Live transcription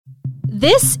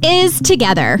This is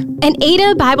Together, an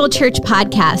Ada Bible Church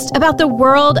podcast about the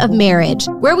world of marriage,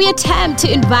 where we attempt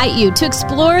to invite you to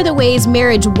explore the ways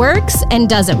marriage works and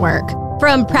doesn't work.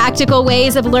 From practical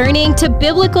ways of learning to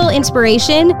biblical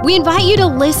inspiration, we invite you to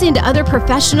listen to other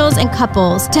professionals and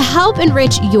couples to help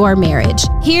enrich your marriage.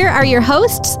 Here are your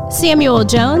hosts, Samuel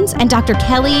Jones and Dr.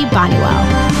 Kelly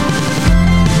Bonniwell.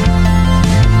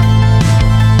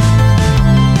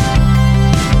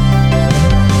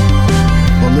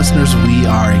 Listeners, we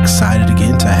are excited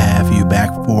again to have you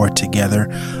back for Together.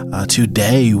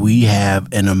 Today, we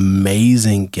have an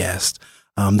amazing guest.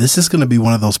 This is going to be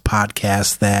one of those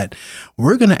podcasts that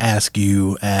we're going to ask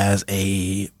you as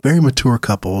a very mature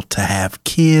couple to have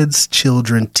kids,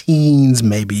 children, teens,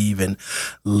 maybe even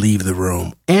leave the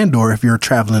room. And or if you're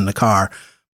traveling in the car,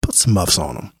 put some muffs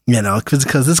on them,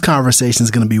 because this conversation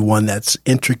is going to be one that's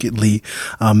intricately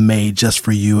made just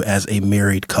for you as a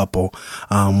married couple.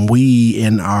 We,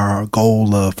 in our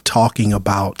goal of talking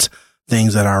about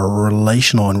things that are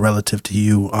relational and relative to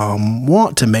you,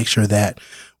 want to make sure that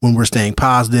when we're staying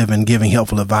positive and giving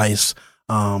helpful advice,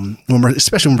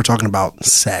 especially when we're talking about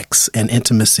sex and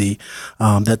intimacy,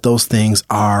 that those things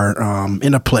are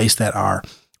in a place that are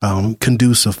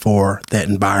conducive for that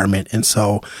environment. And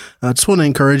so I just want to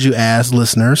encourage you as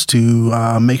listeners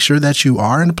to make sure that you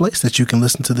are in a place that you can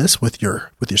listen to this with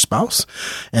your spouse,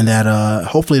 and that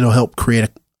hopefully it'll help create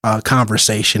a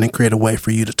conversation and create a way for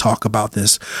you to talk about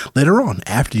this later on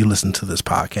after you listen to this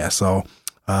podcast. So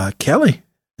Kelly,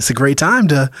 it's a great time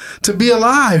to be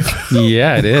alive.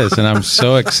 Yeah, it is. And I'm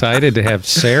so excited to have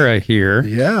Sarah here.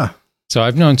 Yeah. So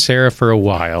I've known Sarah for a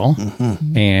while,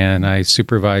 and I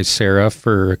supervised Sarah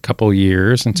for a couple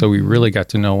years. And so we really got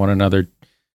to know one another,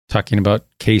 talking about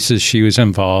cases she was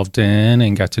involved in,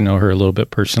 and got to know her a little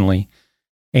bit personally.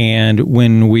 And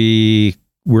when we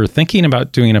were thinking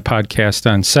about doing a podcast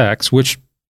on sex, which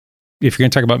if you're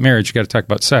going to talk about marriage, you got to talk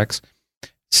about sex,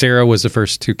 Sarah was the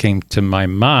first who came to my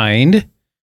mind.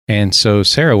 And so,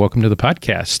 Sarah, welcome to the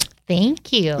podcast.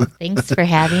 Thank you. Thanks for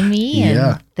having me.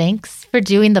 Yeah. And thanks for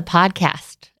doing the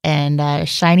podcast and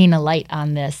shining a light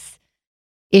on this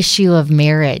issue of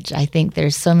marriage. I think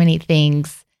there's so many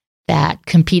things that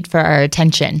compete for our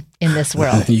attention in this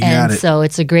world. So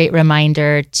it's a great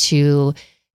reminder to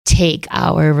take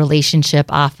our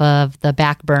relationship off of the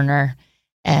back burner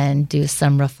and do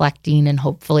some reflecting and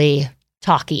hopefully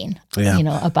talking,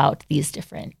 about these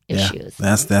different issues.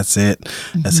 That's it.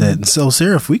 That's it. And so,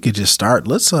 Sarah, if we could just start,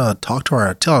 let's tell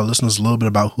our listeners a little bit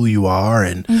about who you are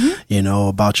and,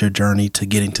 about your journey to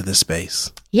getting to this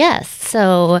space. Yes.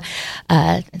 So,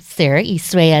 Sarah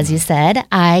Eastway, as you said,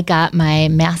 I got my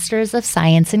Master's of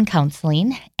Science in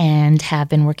Counseling and have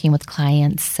been working with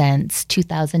clients since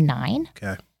 2009.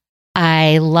 Okay.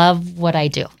 I love what I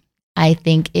do. I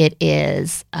think it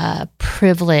is a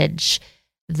privilege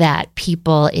that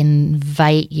people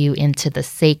invite you into the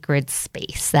sacred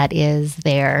space that is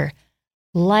their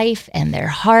life and their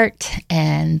heart,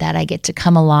 and that I get to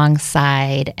come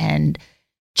alongside and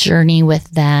journey with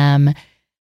them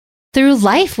through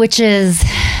life, which is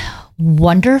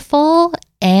wonderful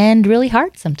and really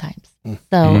hard sometimes.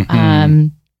 So,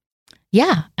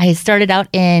 I started out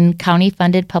in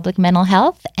county-funded public mental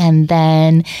health, and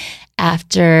then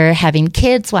after having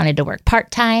kids, wanted to work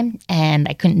part-time, and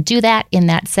I couldn't do that in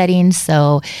that setting,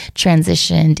 so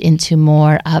transitioned into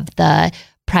more of the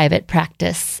private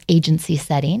practice agency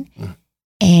setting.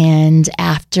 And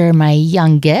after my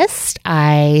youngest,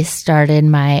 I started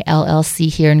my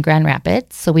LLC here in Grand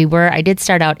Rapids. So I did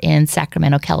start out in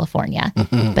Sacramento, California,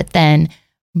 but then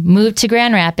moved to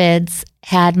Grand Rapids,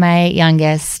 had my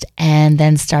youngest, and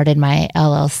then started my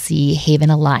LLC, Haven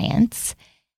Alliance.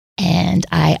 And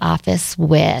I office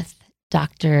with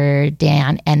Dr.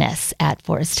 Dan Ennis at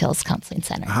Forest Hills Counseling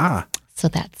Center. So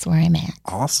that's where I'm at.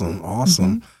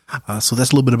 Awesome. So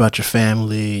that's a little bit about your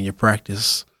family and your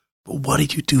practice. But what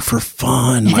do you do for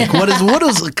fun? Like, what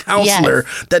is a counselor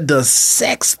that does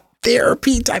sex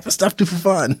therapy type of stuff do for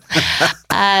fun?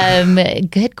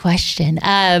 Good question.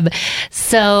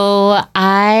 So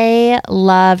I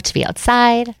love to be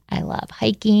outside. I love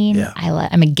hiking. Yeah.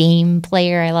 I'm a game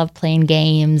player. I love playing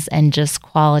games and just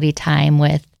quality time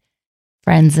with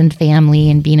friends and family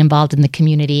and being involved in the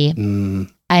community.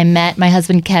 I met my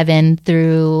husband, Kevin,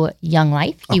 through Young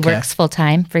Life. He works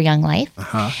full-time for Young Life,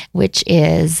 which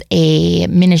is a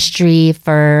ministry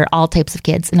for all types of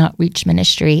kids, an outreach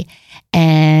ministry.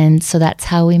 And so that's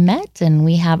how we met. And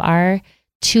we have our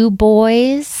 2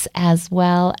 boys, as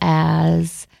well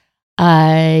as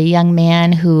a young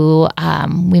man who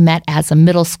we met as a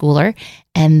middle schooler.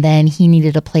 And then he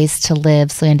needed a place to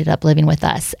live. So he ended up living with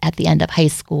us at the end of high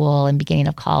school and beginning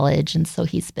of college. And so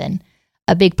he's been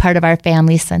a big part of our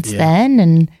family since then.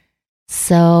 And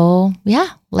so,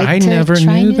 I never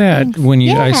knew that. Things. When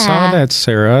I saw that,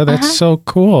 Sarah, that's so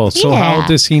cool. So how old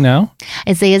is he now?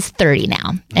 Isaiah's 30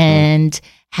 now, and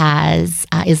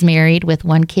is married with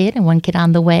one kid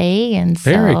on the way. And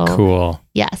so, very cool.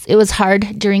 Yes, it was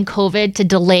hard during COVID to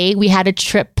delay. We had a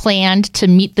trip planned to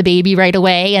meet the baby right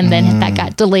away, and then that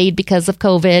got delayed because of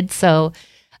COVID. So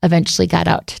eventually got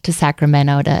out to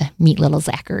Sacramento to meet little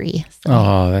Zachary. So.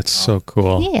 Oh, that's so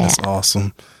cool. Yeah. That's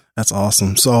awesome. That's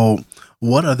awesome. So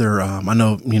what other, I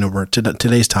know,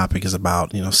 today's topic is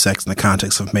about, sex in the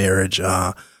context of marriage.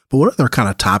 But what other kind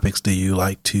of topics do you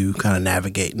like to kind of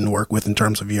navigate and work with in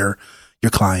terms of your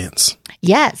clients?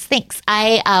 Yes, thanks.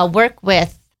 I work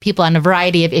with people on a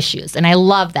variety of issues, and I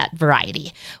love that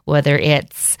variety, whether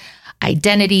it's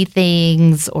identity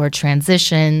things or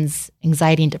transitions.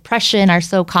 Anxiety and depression are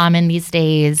so common these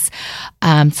days.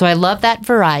 So I love that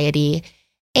variety.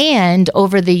 And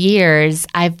over the years,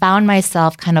 I've found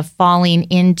myself kind of falling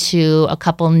into a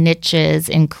couple niches,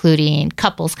 including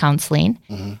couples counseling,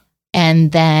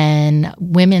 and then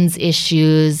women's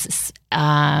issues,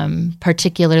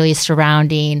 particularly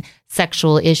surrounding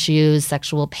sexual issues,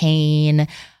 sexual pain,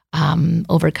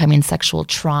 overcoming sexual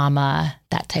trauma,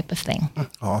 that type of thing.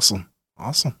 Awesome.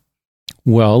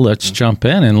 Well, let's jump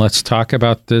in and let's talk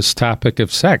about this topic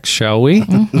of sex, shall we?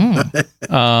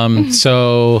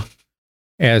 So,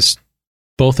 as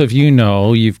both of you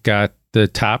know, you've got the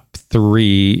top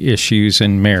 3 issues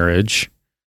in marriage: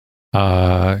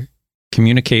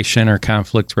 communication or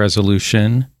conflict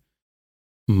resolution,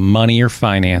 money or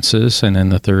finances, and then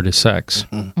the third is sex.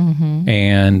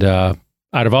 And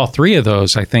out of all 3 of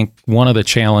those, I think one of the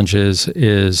challenges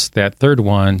is that third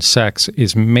one, sex,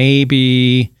 is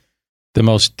maybe the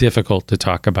most difficult to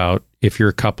talk about if you're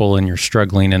a couple and you're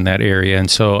struggling in that area. And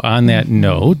so on that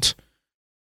note,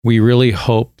 we really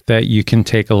hope that you can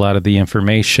take a lot of the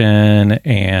information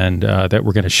and that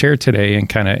we're going to share today and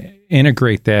kind of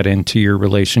integrate that into your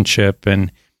relationship.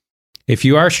 And if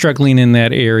you are struggling in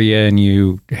that area and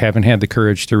you haven't had the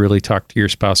courage to really talk to your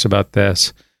spouse about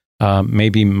this,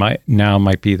 maybe now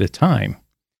might be the time.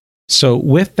 So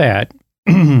with that,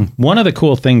 one of the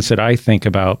cool things that I think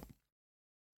about,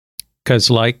 because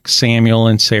like Samuel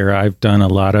and Sarah, I've done a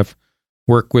lot of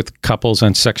work with couples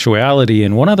on sexuality,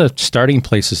 and one of the starting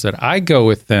places that I go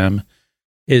with them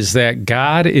is that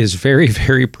God is very,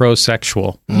 very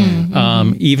pro-sexual,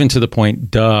 even to the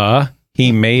point,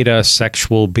 he made us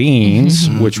sexual beings,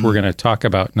 which we're going to talk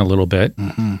about in a little bit.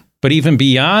 But even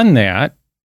beyond that,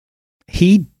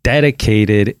 he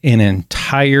dedicated an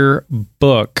entire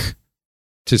book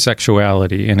to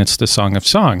sexuality, and it's the Song of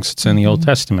Songs. It's in the Old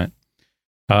Testament.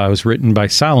 It was written by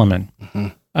Solomon.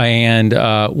 And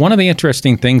one of the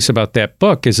interesting things about that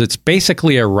book is it's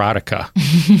basically erotica.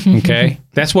 Okay?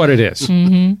 That's what it is.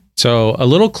 So a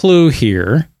little clue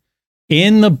here.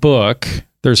 In the book,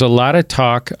 there's a lot of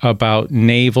talk about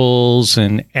navels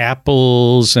and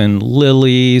apples and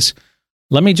lilies.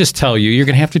 Let me just tell you, you're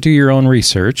going to have to do your own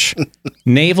research.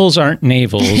 Navels aren't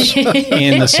navels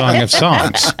in the Song of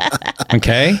Songs.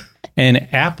 Okay?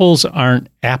 And apples aren't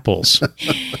apples.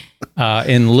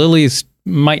 And lilies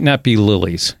might not be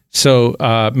lilies. So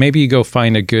maybe you go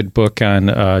find a good book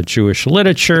on Jewish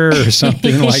literature or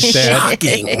something like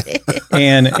that.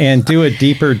 and do a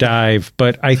deeper dive.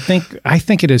 But I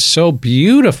think it is so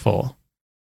beautiful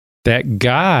that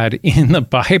God in the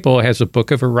Bible has a book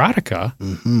of erotica,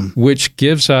 which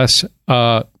gives us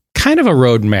kind of a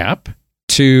roadmap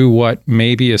to what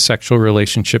maybe a sexual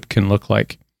relationship can look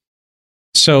like.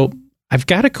 So I've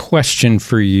got a question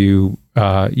for you,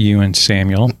 you and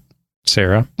Samuel,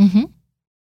 Sarah.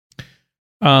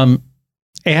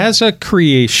 As a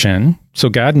creation, so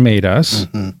God made us,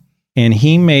 and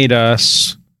he made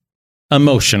us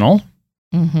emotional.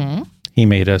 He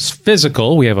made us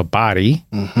physical. We have a body.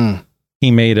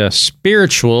 He made us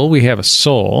spiritual. We have a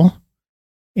soul.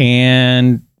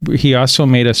 And he also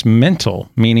made us mental,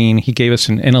 meaning he gave us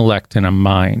an intellect and a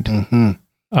mind.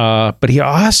 But he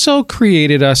also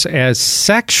created us as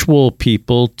sexual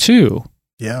people too.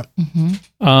 Yeah.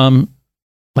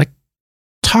 Like,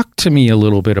 talk to me a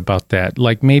little bit about that.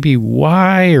 Like, maybe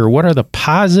why or what are the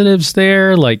positives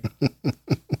there? Like,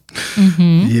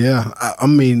 yeah. I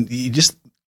mean,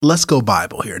 let's go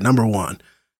Bible here. Number 1,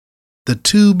 the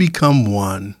two become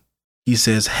one. He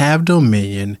says, have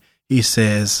dominion. He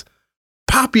says,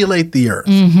 populate the earth.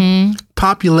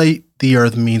 Populate the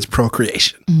earth means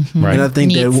procreation. Right. And I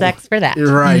think need sex for that.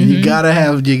 Right. You gotta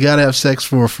have sex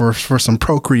for some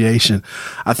procreation.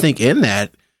 I think in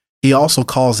that, he also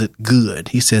calls it good.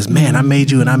 He says, man, I made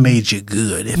you and I made you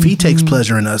good. If he takes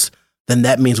pleasure in us, then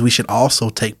that means we should also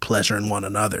take pleasure in one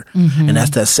another. And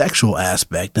that's that sexual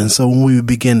aspect. And so when we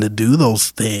begin to do those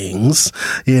things,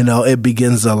 it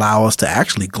begins to allow us to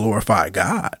actually glorify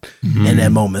God in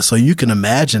that moment. So you can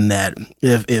imagine that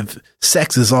if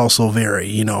sex is also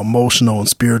very, emotional and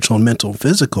spiritual and mental and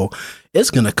physical, it's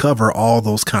going to cover all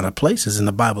those kind of places. And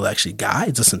the Bible actually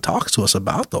guides us and talks to us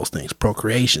about those things: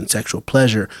 procreation, sexual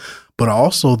pleasure. But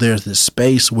also there's this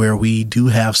space where we do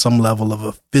have some level of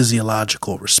a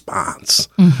physiological response,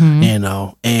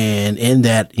 and in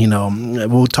that,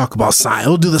 we'll talk about science.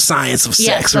 We'll do the science of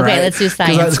sex, right? Okay, let's do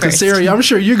science first. Sarah, I'm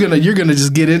sure you're gonna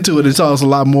just get into it and tell us a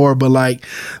lot more. But like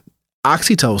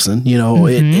oxytocin,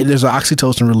 there's an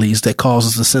oxytocin release that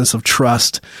causes a sense of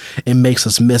trust and makes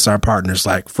us miss our partners.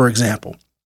 Like, for example,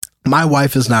 my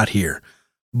wife is not here,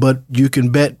 but you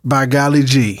can bet by golly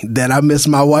gee that I miss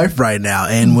my wife right now.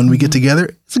 And when we get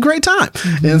together, it's a great time.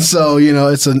 And so,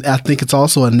 I think it's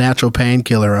also a natural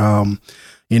painkiller.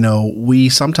 We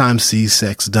sometimes see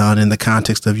sex done in the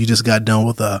context of you just got done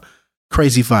with a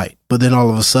crazy fight, but then all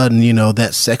of a sudden,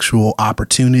 that sexual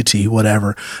opportunity,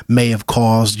 whatever, may have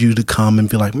caused you to come and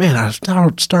feel like, man, I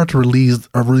start to relieve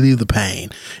the pain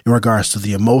in regards to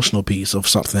the emotional piece of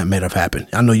something that may have happened.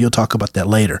 I know you'll talk about that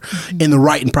later in the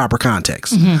right and proper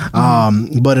context.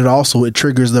 But it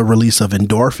triggers the release of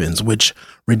endorphins, which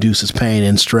reduces pain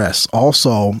and stress.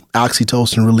 Also,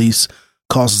 oxytocin release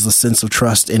causes a sense of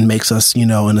trust and makes us,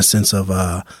 in a sense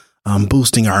of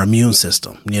boosting our immune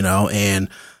system,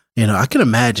 and I can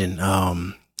imagine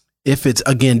if it's,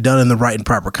 again, done in the right and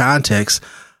proper context,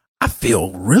 I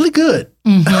feel really good.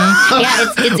 Yeah,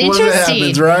 it's interesting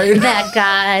happens, right? that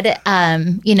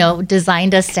God,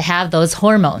 designed us to have those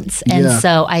hormones. And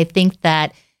so I think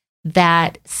that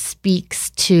speaks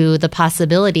to the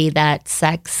possibility that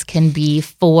sex can be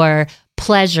for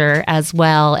pleasure as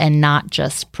well and not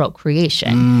just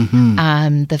procreation.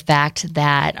 The fact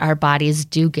that our bodies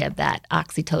do give that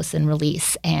oxytocin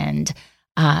release, and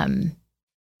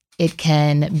it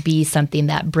can be something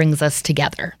that brings us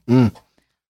together.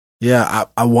 Yeah,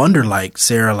 I wonder, like,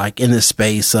 Sarah, like in this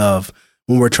space of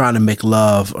when we're trying to make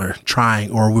love or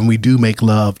when we do make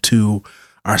love to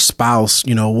our spouse,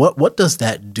 what does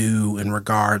that do in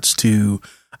regards to,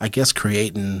 I guess,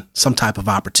 creating some type of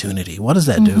opportunity? What does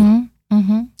that do?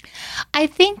 I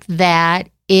think that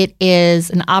it is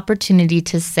an opportunity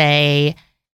to say,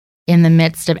 in the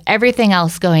midst of everything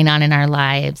else going on in our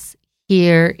lives,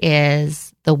 here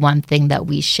is the one thing that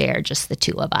we share, just the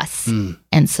two of us.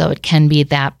 And so it can be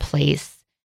that place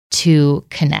to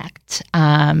connect.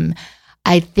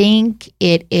 I think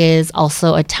it is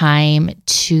also a time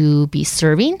to be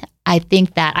serving. I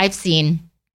think that I've seen,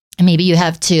 and maybe you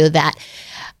have too, that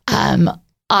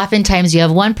oftentimes you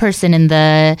have one person in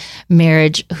the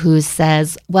marriage who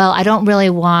says, well,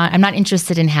 I'm not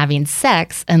interested in having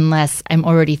sex unless I'm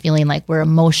already feeling like we're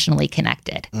emotionally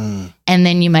connected. And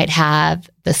then you might have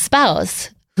the spouse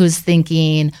who's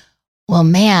thinking, well,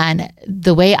 man,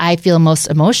 the way I feel most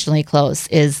emotionally close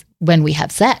is when we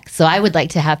have sex. So I would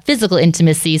like to have physical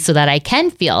intimacy so that I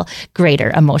can feel greater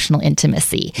emotional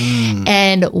intimacy.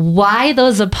 And why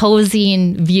those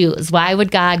opposing views? Why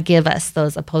would God give us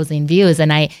those opposing views?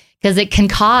 And because it can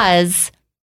cause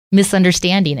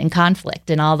misunderstanding and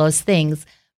conflict and all those things.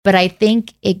 But I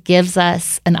think it gives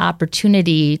us an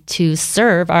opportunity to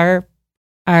serve our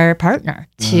partner,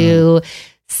 to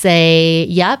say,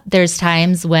 yep, there's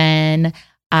times when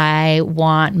I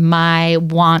want my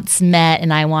wants met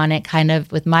and I want it kind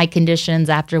of with my conditions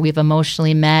after we've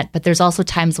emotionally met. But there's also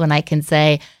times when I can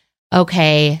say,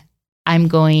 okay, I'm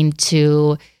going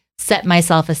to set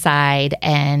myself aside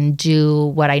and do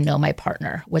what I know my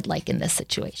partner would like in this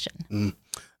situation.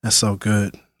 That's so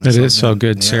good. That is so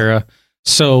good, Sarah.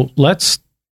 So let's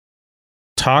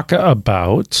talk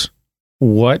about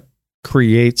what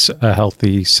creates a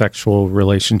healthy sexual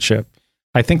relationship.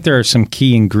 I think there are some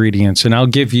key ingredients, and I'll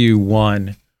give you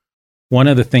one. One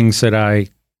of the things that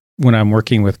when I'm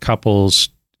working with couples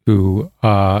who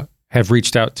have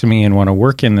reached out to me and want to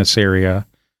work in this area,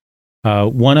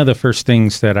 one of the first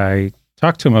things that I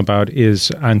talk to them about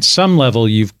is, on some level,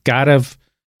 you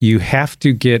have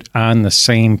to get on the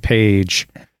same page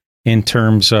in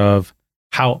terms of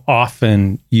how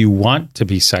often you want to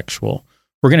be sexual.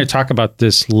 We're going to talk about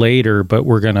this later, but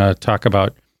we're going to talk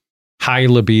about high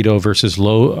libido versus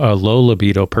low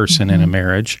libido person in a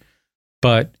marriage.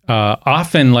 But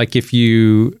often, like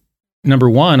number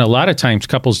one, a lot of times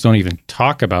couples don't even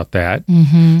talk about that.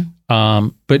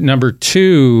 But number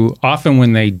two, often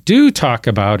when they do talk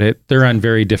about it, they're on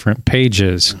very different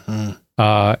pages.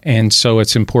 And so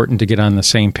it's important to get on the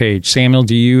same page. Samuel,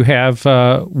 do you have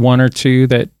one or two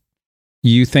that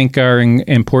you think are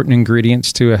important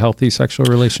ingredients to a healthy sexual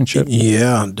relationship?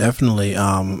 Yeah, definitely.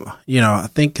 I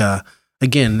think,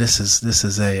 again, this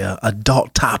is a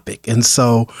adult topic. And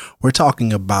so we're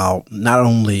talking about not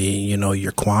only,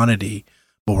 your quantity,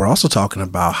 but we're also talking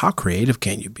about how creative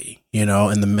can you be, in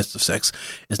the midst of sex.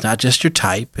 It's not just your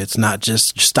type. It's not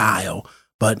just your style,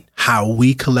 but how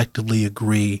we collectively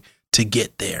agree to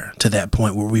get there to that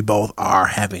point where we both are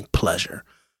having pleasure.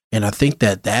 And I think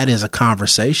that is a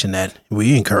conversation that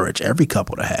we encourage every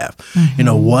couple to have. Mm-hmm.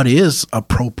 What is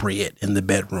appropriate in the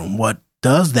bedroom? What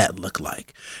does that look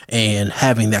like? And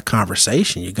having that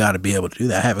conversation, you got to be able to do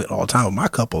that. I have it all the time with my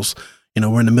couples.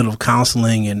 We're in the middle of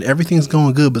counseling and everything's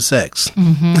going good but sex.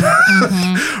 Mm-hmm.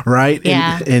 Mm-hmm. Right?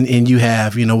 Yeah. And you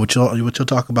have, what you'll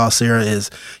talk about, Sarah, is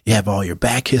you have all your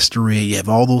back history, you have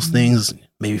all those things.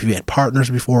 Maybe if you had partners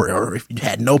before or if you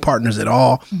had no partners at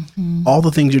all, all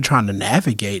the things you're trying to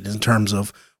navigate in terms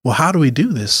of, well, how do we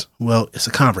do this? Well, it's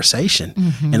a conversation.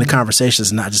 Mm-hmm. And the conversation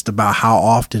is not just about how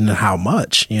often and how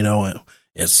much,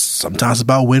 it's sometimes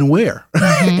about when, where,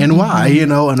 and why,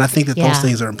 and I think that those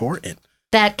things are important.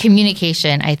 That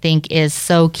communication, I think, is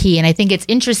so key. And I think it's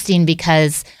interesting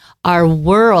because our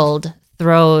world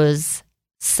throws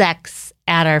sex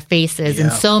at our faces in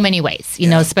so many ways,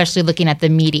 especially looking at the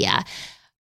media.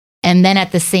 And then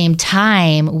at the same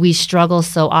time, we struggle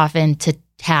so often to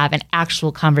have an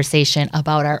actual conversation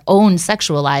about our own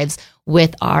sexual lives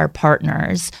with our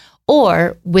partners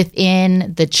or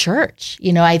within the church.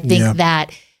 I think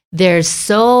that there's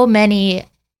so many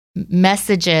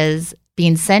messages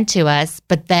being sent to us,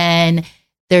 but then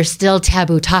there's still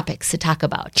taboo topics to talk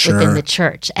about within the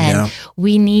church. And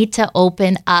we need to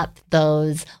open up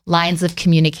those lines of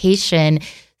communication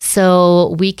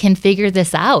so we can figure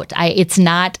this out. I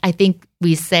think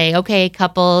we say, okay,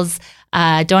 couples,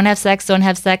 don't have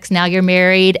sex. Now you're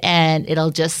married and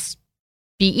it'll just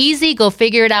be easy. Go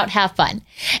figure it out. Have fun.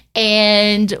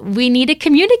 And we need to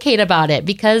communicate about it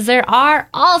because there are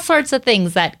all sorts of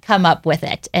things that come up with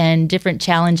it and different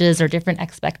challenges or different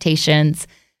expectations.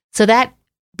 So that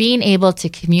being able to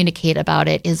communicate about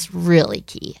it is really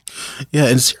key. Yeah,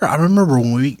 and Sarah, I remember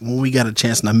when we got a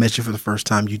chance and I met you for the first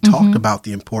time, you talked about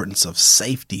the importance of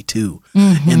safety too,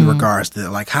 in regards to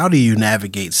like how do you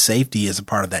navigate safety as a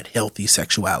part of that healthy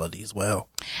sexuality as well?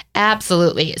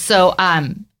 Absolutely. So,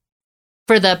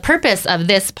 for the purpose of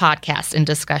this podcast and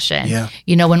discussion,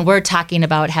 when we're talking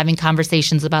about having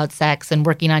conversations about sex and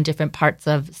working on different parts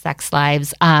of sex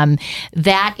lives,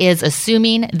 that is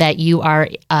assuming that you are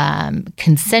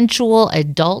consensual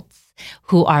adults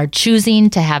who are choosing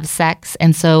to have sex.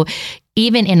 And so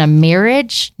even in a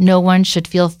marriage, no one should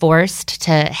feel forced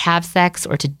to have sex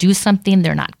or to do something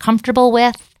they're not comfortable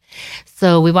with.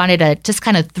 So we wanted to just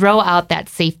kind of throw out that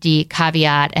safety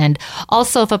caveat. And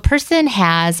also, if a person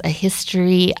has a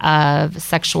history of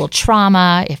sexual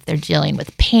trauma, if they're dealing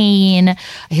with pain, a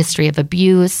history of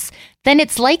abuse, then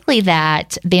it's likely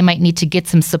that they might need to get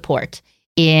some support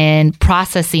in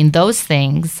processing those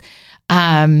things.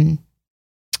 And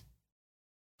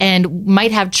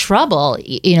might have trouble,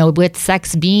 with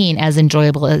sex being as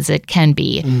enjoyable as it can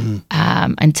be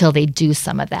until they do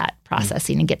some of that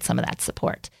processing and get some of that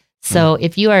support. So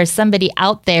if you are somebody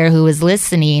out there who is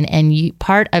listening and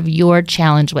part of your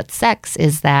challenge with sex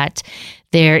is that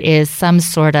there is some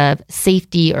sort of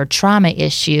safety or trauma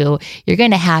issue, you're going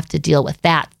to have to deal with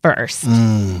that first.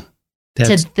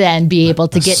 To then be able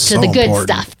to get to the good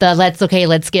stuff.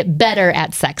 Let's get better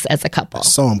at sex as a couple.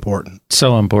 So important.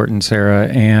 So important, Sarah.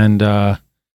 And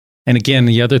again,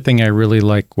 the other thing I really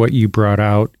like what you brought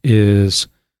out is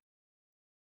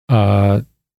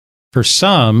for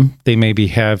some, they maybe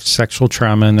have sexual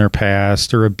trauma in their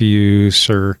past or abuse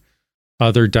or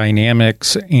other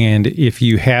dynamics. And if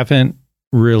you haven't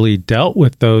really dealt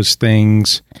with those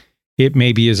things, it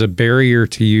maybe is a barrier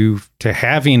to you to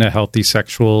having a healthy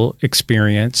sexual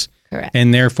experience. Correct.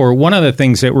 And therefore, one of the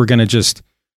things that we're going to just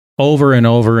over and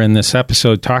over in this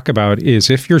episode talk about is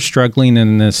if you're struggling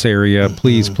in this area,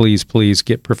 please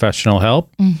get professional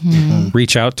help.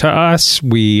 Reach out to us.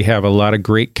 We have a lot of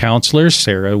great counselors.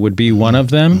 Sarah would be one of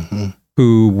them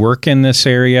who work in this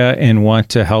area and want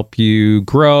to help you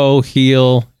grow,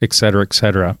 heal, et cetera, et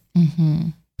cetera.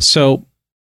 So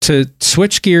to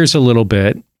switch gears a little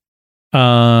bit,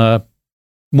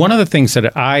 one of the things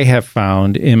that I have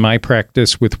found in my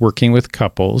practice with working with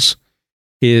couples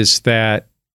is that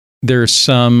there's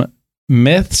some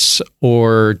myths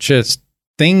or just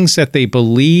things that they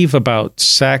believe about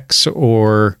sex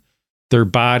or their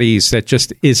bodies that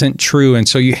just isn't true. And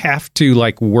so you have to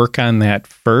work on that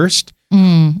first.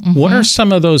 What are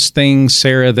some of those things,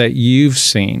 Sarah, that you've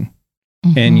seen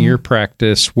in your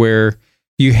practice where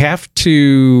you have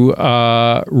to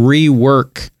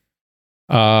rework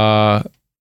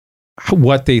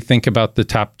what they think about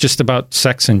just about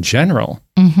sex in general.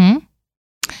 Mm-hmm.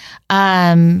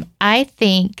 I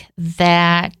think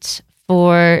that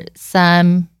for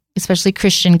some, especially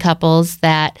Christian couples,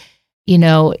 that,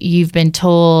 you've been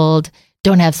told,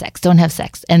 don't have sex.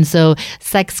 And so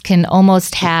sex can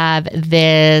almost have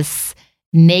this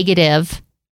negative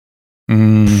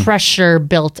pressure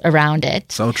built around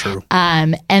it. So true.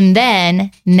 And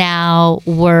then now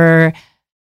we're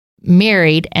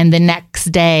married, and the next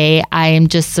day I am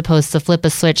just supposed to flip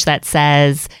a switch that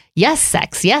says, yes,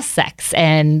 sex,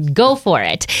 and go for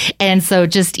it. And so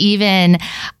just even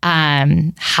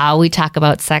how we talk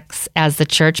about sex as the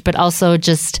church, but also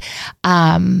just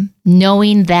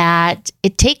knowing that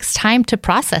it takes time to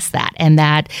process that, and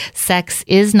that sex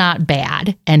is not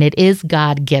bad, and it is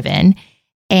God-given.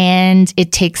 And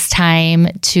it takes time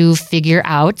to figure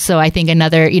out. So I think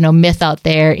another, myth out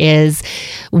there is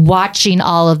watching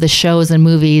all of the shows and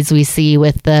movies we see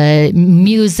with the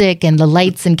music and the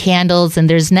lights and candles. And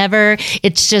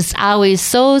it's just always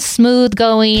so smooth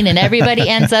going, and everybody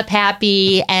ends up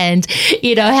happy. And,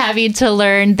 having to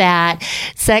learn that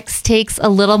sex takes a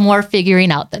little more figuring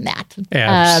out than that.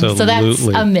 Absolutely. So that's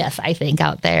a myth, I think,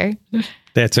 out there.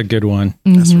 That's a good one.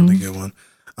 That's a really good one.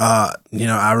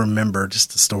 I remember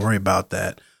just a story about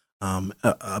that,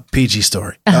 a PG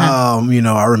story.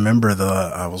 I remember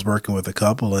I was working with a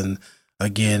couple, and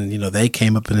again, they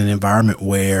came up in an environment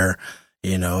where,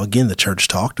 again, the church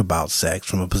talked about sex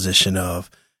from a position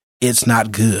of it's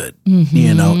not good.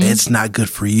 Mm-hmm. It's not good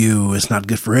for you. It's not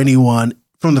good for anyone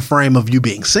from the frame of you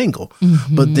being single.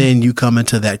 Mm-hmm. But then you come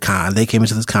into they came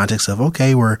into this context of,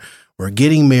 okay, we're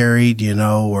getting married,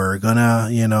 we're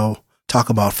gonna, talk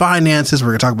about finances. We're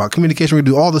going to talk about communication. We're going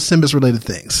to do all the SYMBIS related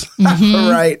things. Mm-hmm.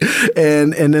 Right.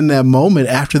 And in that moment,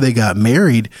 after they got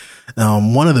married,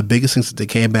 one of the biggest things that they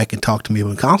came back and talked to me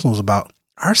about in counseling was about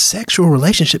our sexual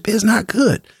relationship is not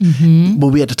good. Mm-hmm. But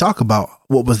we had to talk about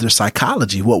what was their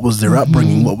psychology, what was their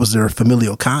upbringing, what was their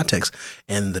familial context,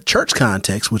 and the church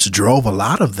context, which drove a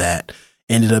lot of that,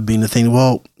 ended up being the thing.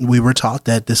 Well, we were taught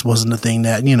that this wasn't the thing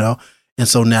that, and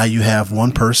so now you have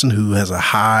one person who has a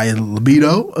high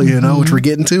libido, which we're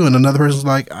getting to, and another person's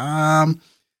like, I'm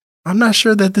not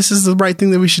sure that this is the right thing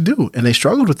that we should do. And they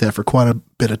struggled with that for quite a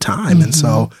bit of time. Mm-hmm. And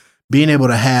so being able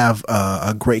to have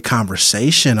a great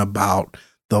conversation about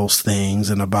those things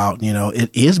and about, it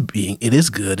is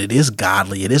good, it is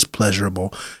godly, it is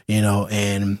pleasurable,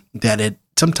 and that it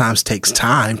sometimes takes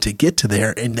time to get to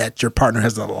there, and that your partner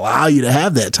has to allow you to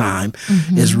have that time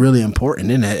is really important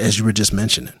in that, as you were just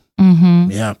mentioning.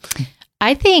 Mm-hmm. Yeah.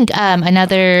 I think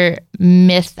another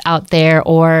myth out there,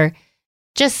 or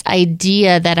just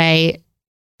idea that I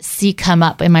see come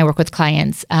up in my work with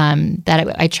clients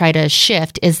that I try to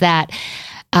shift, is that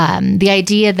the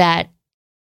idea that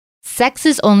sex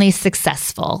is only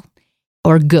successful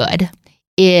or good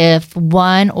if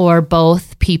one or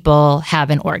both people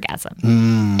have an orgasm.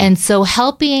 And so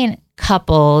helping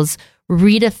couples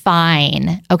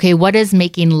redefine, okay, what does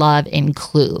making love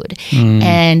include?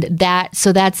 And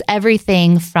that's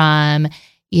everything from,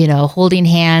 holding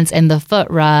hands and the foot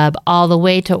rub all the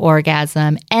way to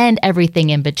orgasm and everything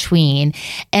in between.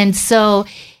 And so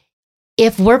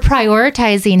if we're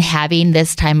prioritizing having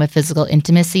this time of physical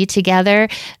intimacy together,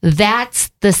 that's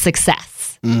the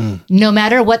success, no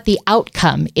matter what the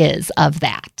outcome is of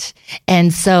that.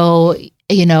 And so,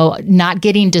 not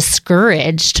getting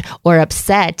discouraged or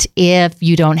upset if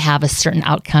you don't have a certain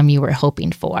outcome you were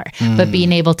hoping for, but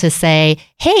being able to say,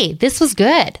 hey, this was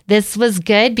good. This was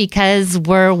good because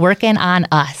we're working on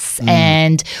us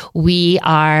and we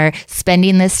are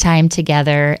spending this time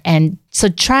together. And so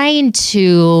trying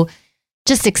to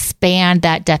just expand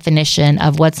that definition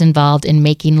of what's involved in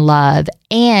making love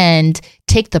and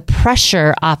take the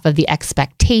pressure off of the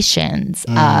expectations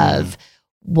of,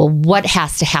 well, what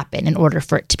has to happen in order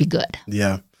for it to be good?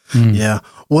 Yeah. Yeah.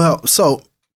 Well, so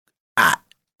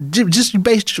just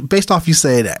based off you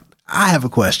say that, I have a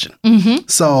question.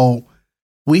 So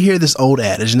we hear this old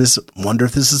adage, and wonder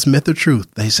if this is myth or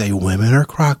truth. They say women are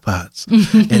crockpots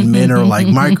and men are like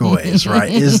microwaves,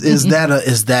 right? Is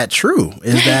that true?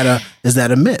 Is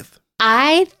that a myth?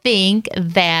 I think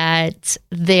that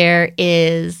there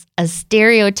is a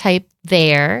stereotype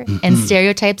there, and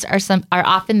stereotypes are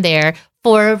often there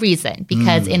for a reason,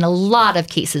 because in a lot of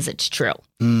cases it's true.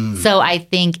 So I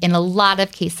think in a lot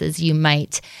of cases you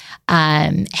might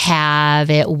have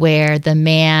it where the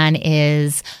man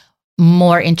is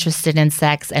more interested in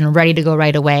sex and ready to go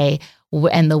right away,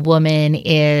 and the woman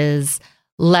is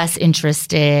less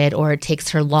interested, or it takes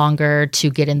her longer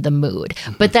to get in the mood.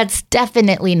 But that's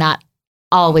definitely not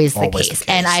always the case.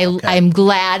 And I'm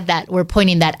glad that we're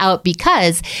pointing that out,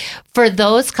 because for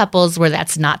those couples where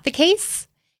that's not the case,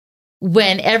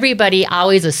 when everybody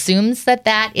always assumes that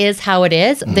that is how it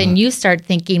is, then you start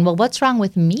thinking, well, what's wrong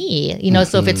with me?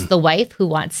 So if it's the wife who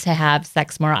wants to have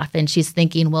sex more often, she's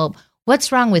thinking, well,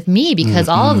 what's wrong with me? Because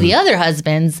all of the other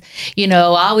husbands,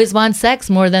 always want sex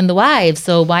more than the wives.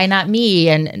 So why not me?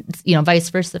 And, vice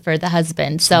versa for the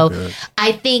husband. So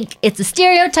I think it's a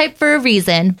stereotype for a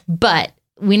reason, but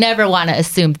we never want to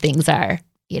assume things are,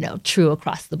 true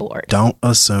across the board. Don't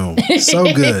assume. So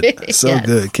good. So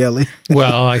good, Kelly.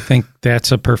 Well, I think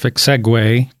that's a perfect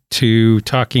segue to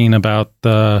talking about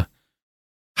the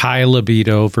high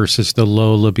libido versus the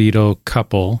low libido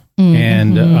couple.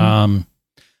 And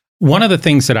one of the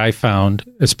things that I found,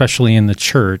 especially in the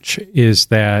church, is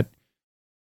that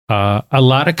a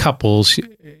lot of couples,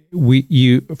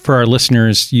 for our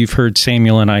listeners, you've heard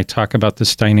Samuel and I talk about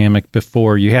this dynamic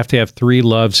before. You have to have 3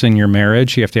 loves in your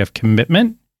marriage. You have to have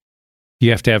commitment. You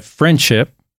have to have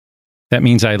friendship. That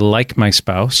means I like my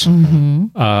spouse.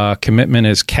 Commitment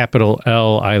is capital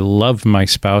L, I love my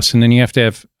spouse. And then you have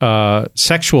to have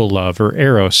sexual love, or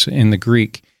eros in the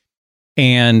Greek.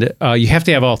 And you have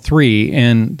to have all 3.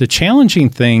 And the challenging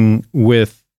thing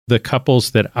with the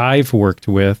couples that I've worked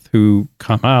with who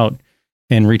come out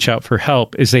and reach out for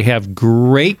help is they have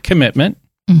great commitment.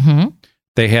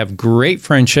 They have great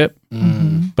friendship,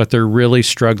 but they're really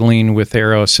struggling with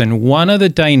eros. And one of the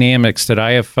dynamics that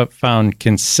I have found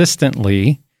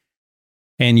consistently,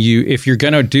 and if you're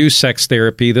going to do sex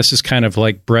therapy, this is kind of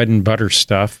like bread and butter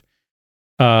stuff.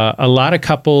 A lot of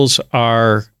couples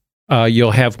are,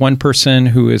 you'll have one person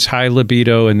who is high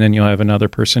libido, and then you'll have another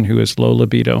person who is low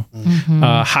libido.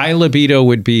 High libido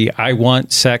would be, I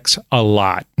want sex a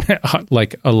lot,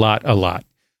 like a lot.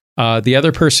 The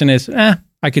other person is,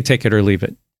 I could take it or leave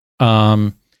it.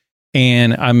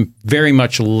 And I'm very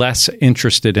much less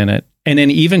interested in it. And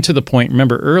then even to the point,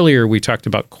 remember earlier we talked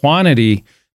about quantity.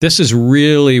 This is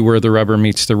really where the rubber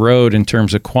meets the road in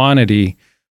terms of quantity.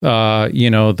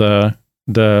 The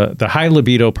high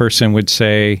libido person would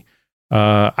say,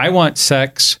 I want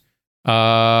sex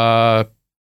twice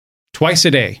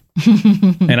a day.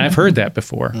 And I've heard that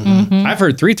before. I've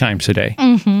heard 3 times a day.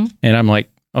 And I'm like,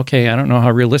 okay, I don't know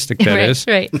how realistic that is.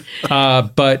 Right.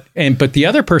 But the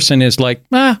other person is like,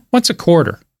 once a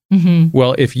quarter.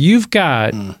 Well, if you've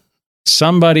got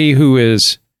somebody who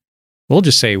is, we'll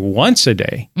just say once a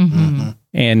day,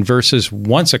 and versus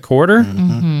once a quarter,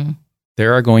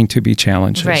 there are going to be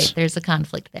challenges. Right. There's a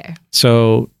conflict there.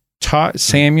 So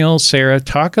Samuel, Sarah,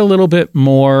 talk a little bit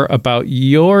more about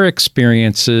your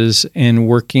experiences in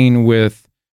working with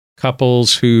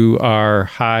couples who are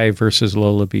high versus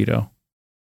low libido.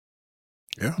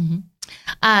 Yeah.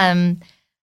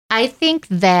 I think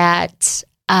that,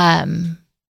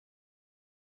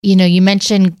 you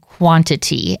mentioned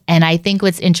quantity, and I think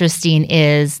what's interesting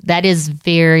is that is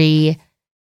very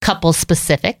couple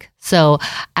specific. So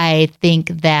I think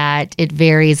that it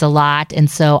varies a lot. And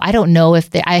so I don't know if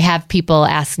I have people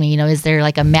ask me, is there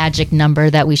like a magic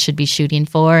number that we should be shooting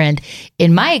for? And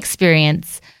in my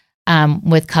experience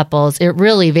with couples, it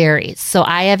really varies. So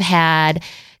I have had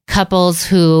couples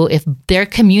who, if they're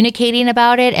communicating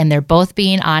about it and they're both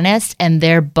being honest and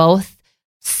they're both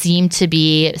seem to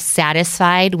be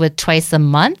satisfied with twice a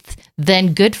month,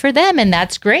 then good for them. And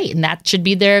that's great. And that should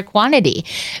be their quantity.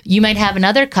 You might have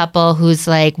another couple who's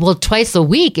like, well, twice a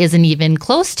week isn't even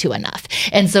close to enough.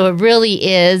 And so it really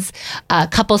is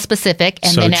couple specific.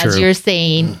 And so then true. As you're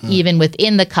saying, even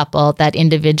within the couple, that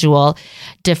individual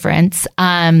difference,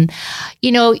 I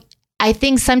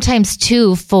think sometimes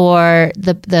too, for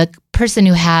the person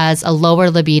who has a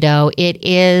lower libido, it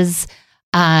is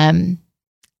that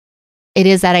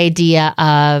idea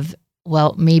of,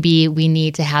 well, maybe we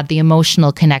need to have the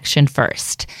emotional connection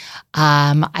first.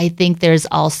 I think there's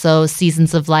also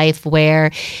seasons of life where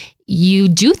you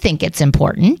do think it's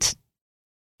important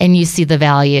and you see the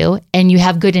value and you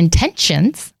have good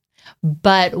intentions.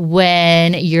 But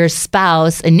when your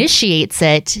spouse initiates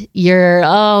it, you're,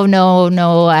 oh, no,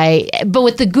 but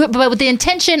with the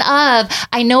intention of,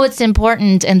 I know it's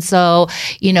important. And so,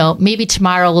 maybe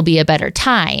tomorrow will be a better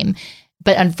time.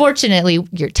 But unfortunately,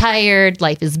 you're tired,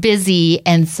 life is busy,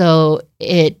 and so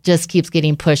it just keeps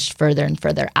getting pushed further and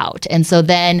further out. And so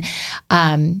then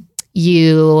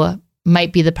you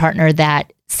might be the partner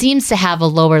that seems to have a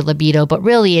lower libido, but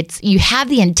really it's you have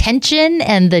the intention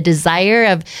and the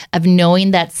desire of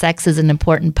knowing that sex is an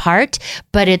important part,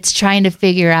 but it's trying to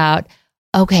figure out,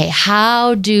 okay,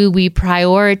 how do we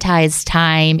prioritize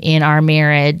time in our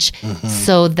marriage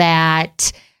so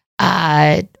that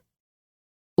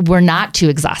we're not too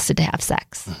exhausted to have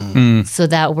sex, so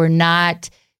that we're not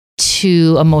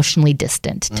too emotionally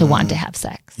distant to want to have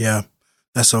sex. Yeah,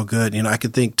 that's so good. I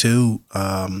could think too,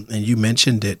 and you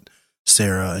mentioned it,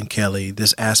 Sarah and Kelly,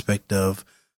 this aspect of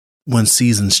when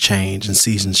seasons change and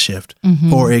seasons shift.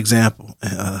 For example,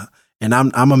 and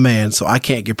I'm a man, so I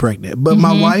can't get pregnant, but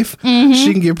my wife,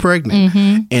 she can get pregnant.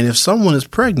 And if someone is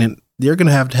pregnant, they're going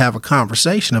to have a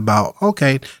conversation about,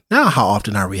 okay, now how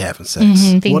often are we having sex?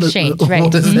 Things change, right?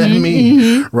 What does that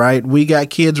mean? Right? We got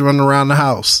kids running around the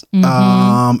house,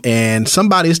 and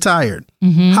somebody's tired.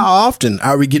 How often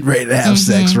are we getting ready to have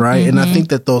sex? Right? And I think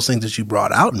that those things that you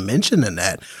brought out and mentioned in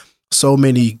that, so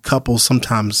many couples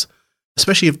sometimes,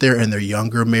 especially if they're in their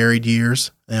younger married years,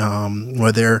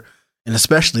 where they're, and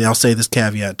especially, I'll say this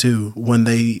caveat too, when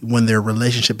their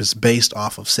relationship is based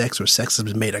off of sex, or sex has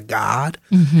been made a god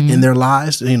in their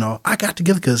lives, I got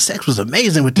together because sex was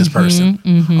amazing with this person.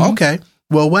 Okay.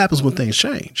 Well, what happens when things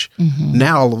change?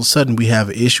 Now, all of a sudden, we have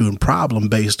an issue and problem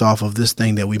based off of this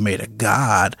thing that we made a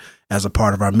god as a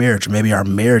part of our marriage. Maybe our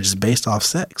marriage is based off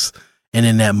sex. And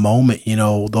in that moment,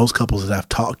 those couples that I've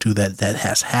talked to that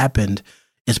has happened,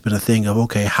 it's been a thing of,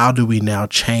 okay, how do we now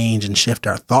change and shift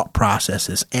our thought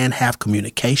processes and have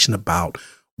communication about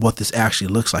what this actually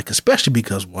looks like, especially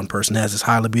because one person has this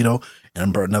high libido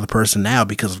and another person now,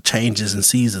 because of changes in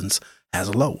seasons, has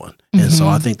a low one. And so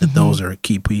I think that those are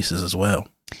key pieces as well.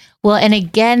 Well, and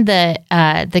again,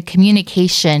 the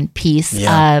communication piece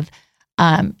of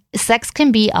sex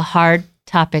can be a hard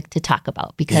topic to talk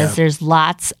about because there's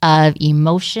lots of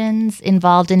emotions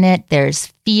involved in it. There's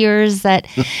fears that,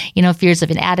 fears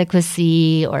of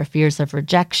inadequacy or fears of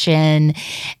rejection.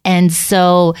 And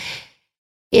so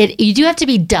you do have to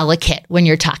be delicate when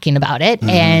you're talking about it.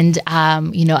 And,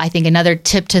 I think another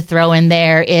tip to throw in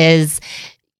there is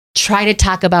try to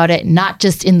talk about it not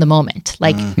just in the moment.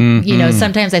 Like,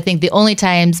 sometimes I think the only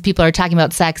times people are talking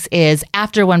about sex is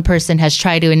after one person has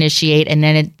tried to initiate and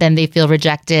then they feel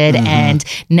rejected and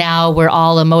now we're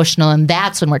all emotional and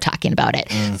that's when we're talking about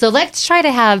it. So let's try to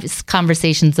have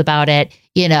conversations about it,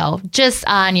 just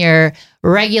on your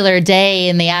regular day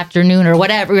in the afternoon or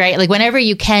whatever, right? Like whenever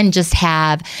you can, just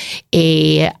have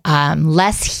a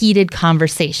less heated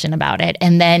conversation about it,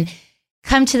 and then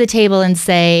come to the table and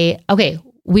say, okay,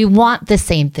 we want the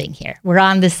same thing here. We're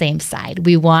on the same side.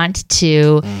 We want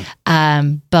to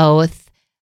both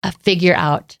figure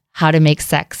out how to make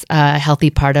sex a healthy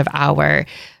part of our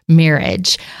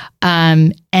marriage,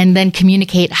 and then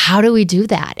communicate, how do we do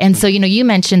that? And so, you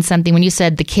mentioned something when you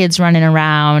said the kids running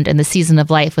around and the season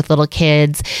of life with little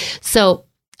kids. So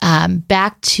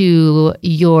back to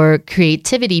your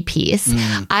creativity piece,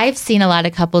 I've seen a lot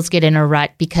of couples get in a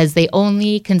rut because they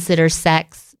only consider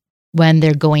sex when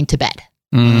they're going to bed.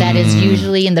 That is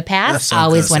usually in the past,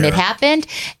 always when it happened.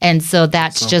 And so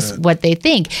that's just what they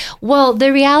think. Well,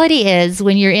 the reality is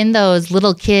when you're in those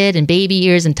little kid and baby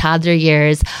years and toddler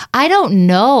years, I don't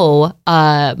know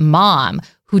a mom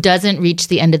who doesn't reach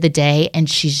the end of the day and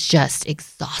she's just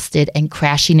exhausted and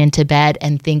crashing into bed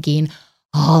and thinking,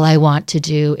 all I want to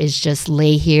do is just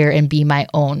lay here and be my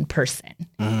own person.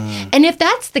 And if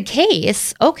that's the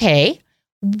case, okay,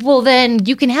 well, then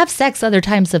you can have sex other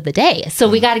times of the day. So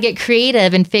we got to get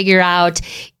creative and figure out,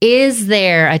 is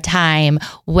there a time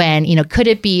when, could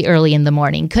it be early in the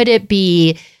morning? Could it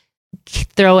be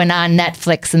throwing on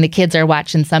Netflix and the kids are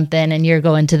watching something and you're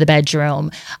going to the bedroom?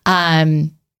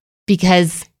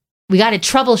 Because we got to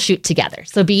troubleshoot together.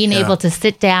 So being able to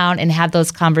sit down and have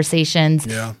those conversations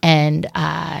and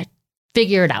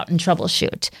figure it out and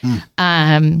troubleshoot.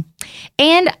 And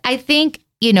I think,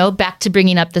 back to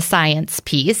bringing up the science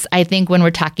piece, I think when we're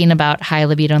talking about high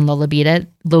libido and low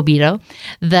libido,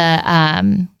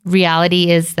 the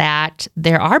reality is that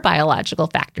there are biological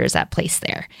factors at place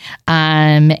there.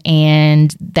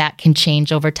 And that can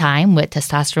change over time with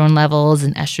testosterone levels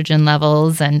and estrogen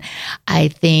levels. And I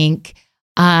think,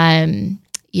 the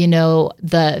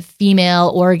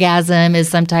female orgasm is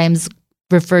sometimes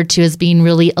referred to as being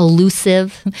really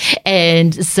elusive.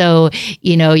 And so,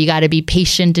 you got to be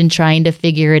patient in trying to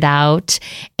figure it out.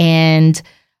 And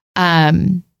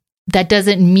that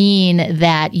doesn't mean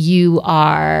that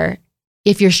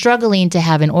if you're struggling to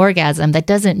have an orgasm, that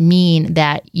doesn't mean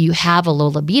that you have a low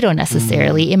libido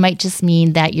necessarily. It might just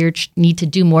mean that you need to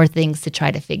do more things to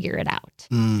try to figure it out.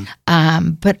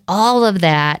 But all of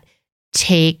that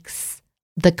takes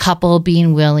the couple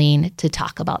being willing to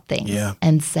talk about things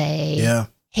and say,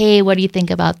 hey, what do you think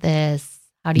about this?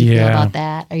 How do you feel about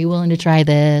that? Are you willing to try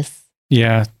this?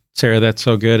 Yeah, Sarah, that's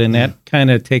so good. And that kind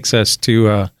of takes us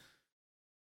to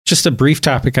just a brief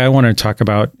topic I want to talk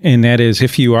about. And that is,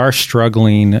 if you are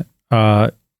struggling,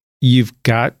 you've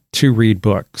got to read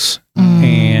books.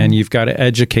 And and you've got to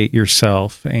educate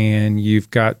yourself, and you've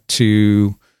got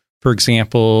to, for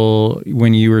example,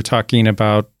 when you were talking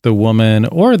about the woman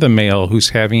or the male who's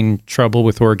having trouble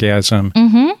with orgasm,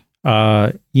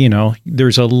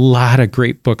 there's a lot of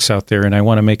great books out there, and I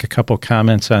want to make a couple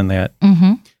comments on that.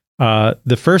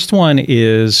 The first one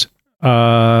is,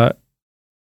 I've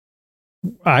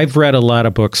read a lot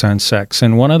of books on sex,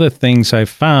 and one of the things I've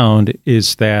found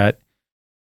is that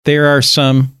there are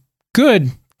some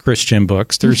good Christian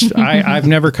books. I've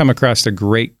never come across a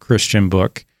great Christian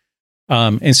book.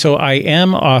 And so I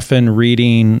am often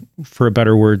reading, for a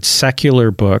better word,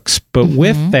 secular books. But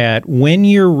with that, when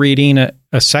you're reading a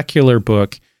secular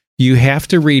book, you have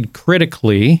to read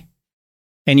critically,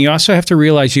 and you also have to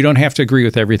realize you don't have to agree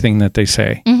with everything that they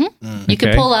say. You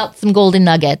can pull out some golden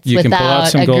nuggets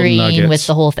without agreeing with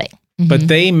the whole thing. But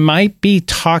they might be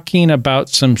talking about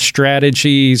some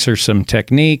strategies or some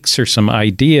techniques or some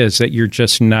ideas that you're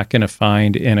just not going to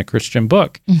find in a Christian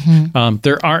book.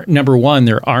 There aren't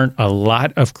a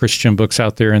lot of Christian books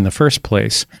out there in the first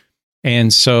place.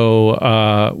 And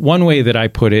so one way that I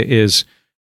put it is,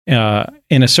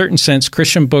 in a certain sense,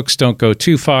 Christian books don't go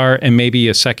too far, and maybe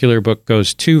a secular book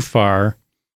goes too far.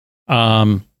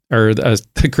 Or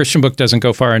the Christian book doesn't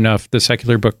go far enough. The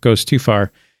secular book goes too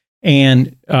far.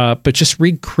 And, but just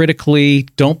read critically.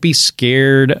 Don't be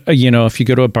scared. If you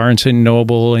go to a Barnes and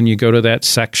Noble and you go to that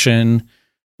section,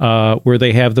 where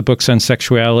they have the books on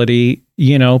sexuality,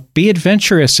 be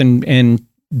adventurous and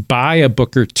buy a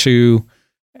book or two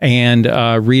and,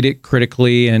 read it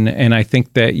critically. And I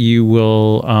think that you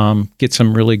will, get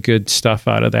some really good stuff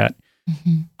out of that.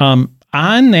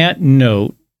 On that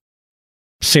note,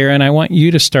 Sarah, and I want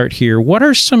you to start here. What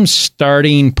are some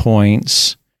starting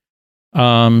points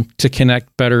to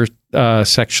connect better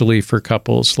sexually for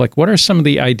couples? Like, what are some of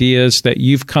the ideas that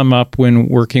you've come up when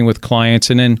working with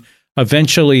clients? And then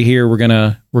eventually here we're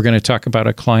gonna talk about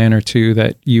a client or two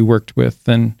that you worked with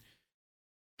and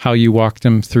how you walked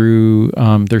them through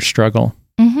their struggle.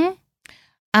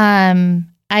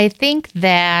 I think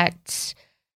that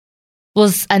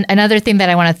another thing that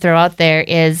I want to throw out there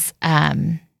is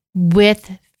with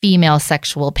female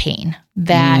sexual pain,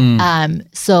 that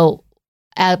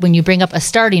when you bring up a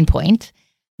starting point,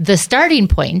 the starting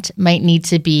point might need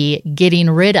to be getting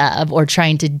rid of or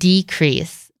trying to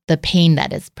decrease the pain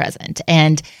that is present.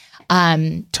 And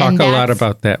talk a lot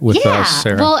about that with us,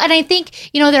 Sarah. Well, and I think,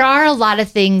 there are a lot of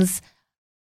things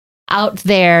out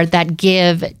there that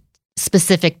give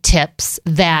specific tips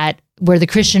where the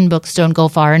Christian books don't go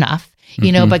far enough.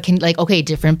 But can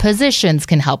different positions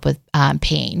can help with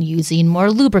pain. Using more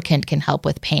lubricant can help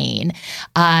with pain.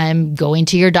 Going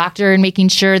to your doctor and making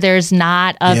sure there's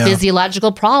not a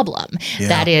physiological problem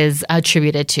that is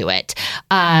attributed to it.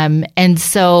 And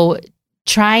so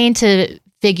trying to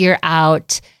figure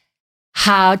out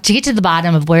how to get to the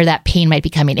bottom of where that pain might be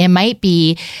coming. It might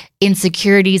be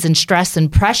insecurities and stress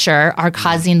and pressure are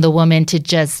causing the woman to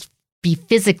just be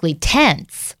physically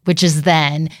tense, which is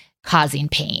then causing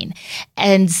pain.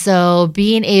 And so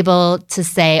being able to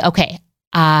say, okay,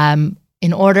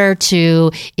 in order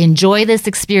to enjoy this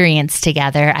experience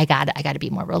together, I got to be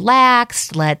more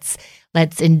relaxed. Let's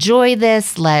enjoy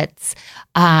this. Let's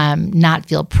not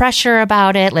feel pressure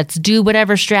about it. Let's do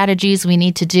whatever strategies we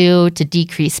need to do to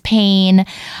decrease pain.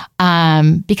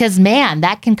 Because man,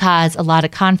 that can cause a lot of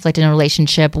conflict in a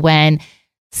relationship when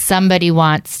somebody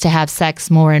wants to have sex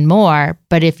more and more,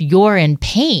 but if you're in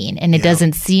pain and it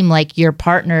doesn't seem like your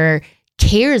partner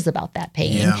cares about that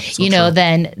pain,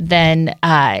 then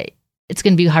it's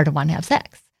going to be hard to want to have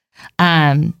sex.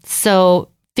 So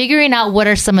figuring out what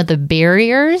are some of the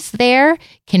barriers there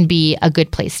can be a good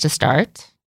place to start.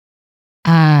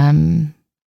 So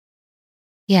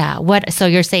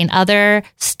you're saying other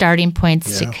starting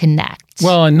points to connect.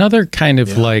 Well, another kind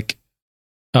of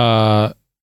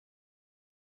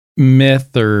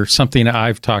myth or something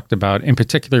I've talked about, in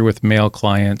particular with male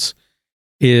clients,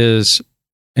 is,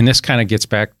 and this kind of gets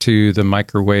back to the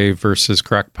microwave versus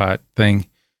crockpot thing.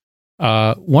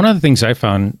 One of the things I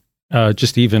found,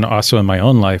 just even also in my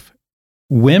own life,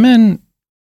 women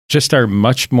just are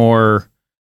much more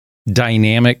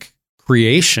dynamic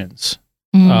creations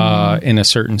in a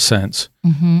certain sense.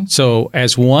 So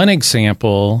as one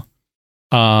example,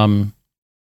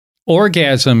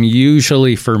 orgasm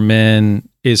usually for men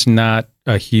is not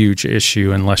a huge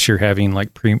issue unless you're having like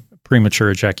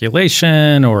premature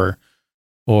ejaculation or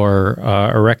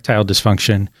erectile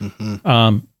dysfunction.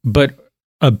 But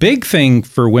a big thing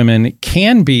for women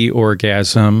can be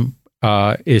orgasm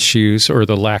issues or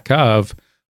the lack of.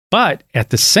 But at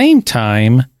the same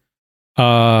time,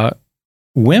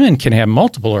 women can have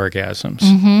multiple orgasms,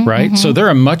 right? So they're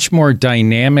a much more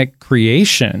dynamic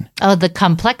creation. Oh, the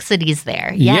complexity's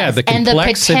there. Yes. Yeah, the and the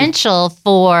potential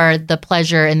for the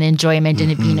pleasure and the enjoyment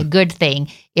and it being a good thing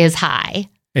is high.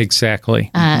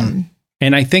 Exactly. And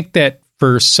I think that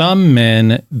for some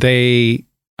men,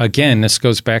 again, this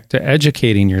goes back to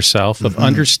educating yourself, of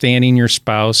understanding your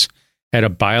spouse at a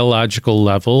biological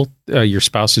level. Your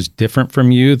spouse is different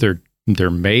from you. They're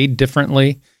made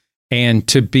differently. And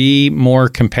to be more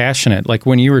compassionate, like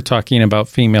when you were talking about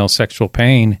female sexual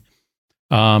pain,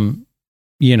 I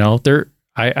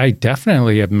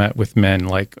definitely have met with men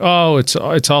like, oh, it's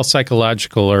all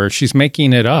psychological, or she's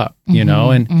making it up,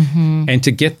 and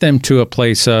to get them to a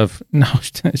place of, no,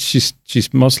 she's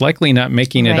most likely not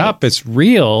making it up. It's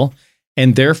real.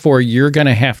 And therefore you're going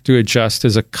to have to adjust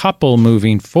as a couple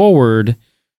moving forward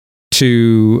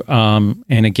to,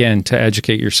 and again, to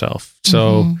educate yourself.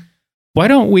 So why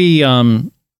don't we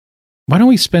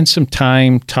spend some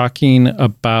time talking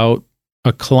about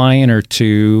a client or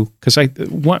two? Because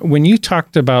when you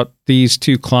talked about these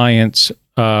two clients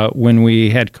when we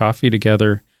had coffee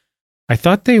together, I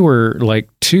thought they were like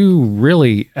two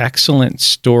really excellent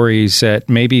stories that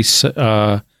maybe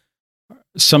some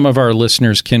of our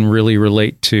listeners can really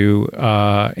relate to.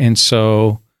 And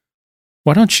so,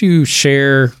 why don't you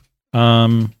share?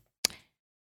 Yeah,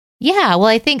 well,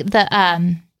 I think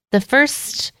the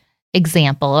first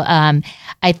example,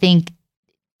 I think,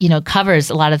 covers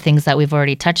a lot of things that we've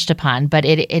already touched upon, but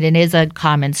it is a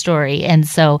common story. And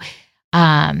so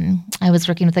I was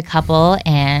working with a couple,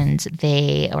 and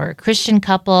they were a Christian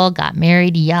couple, got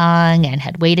married young and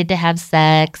had waited to have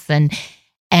sex.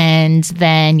 And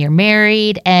then you're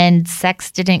married and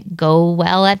sex didn't go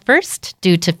well at first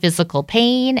due to physical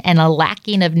pain and a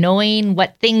lacking of knowing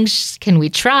what things can we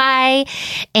try.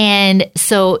 And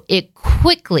so it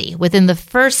quickly, within the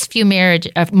first few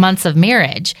months of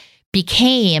marriage,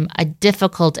 became a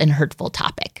difficult and hurtful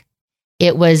topic.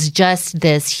 It was just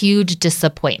this huge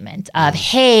disappointment of,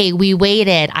 hey, we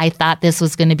waited. I thought this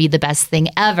was going to be the best thing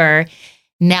ever.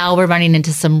 Now we're running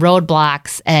into some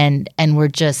roadblocks and we're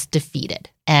just defeated.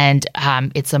 And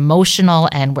it's emotional,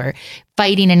 and we're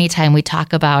fighting anytime we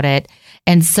talk about it.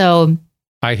 And so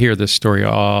I hear this story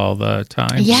all the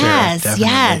time. Yes, Sarah,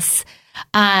 yes.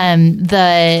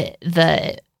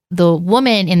 The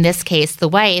woman in this case, the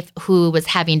wife who was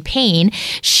having pain,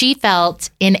 she felt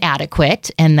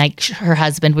inadequate, and like her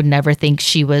husband would never think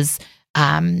she was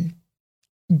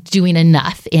doing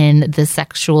enough in the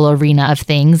sexual arena of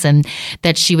things, and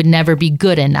that she would never be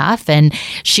good enough. And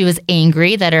she was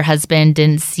angry that her husband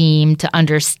didn't seem to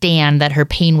understand that her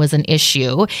pain was an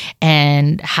issue.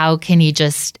 And how can he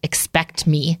just expect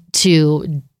me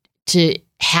to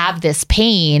have this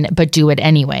pain, but do it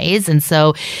anyways? And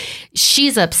so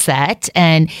she's upset,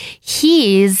 and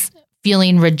he's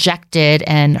feeling rejected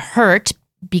and hurt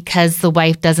because the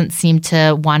wife doesn't seem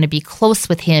to want to be close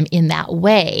with him in that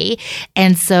way.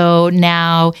 And so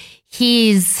now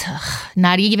he's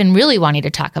not even really wanting to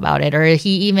talk about it, or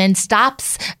he even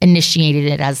stops initiating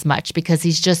it as much because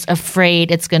he's just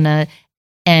afraid it's going to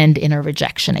end in a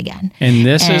rejection again. And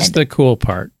this is the cool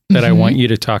part that I want you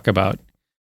to talk about.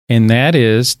 And that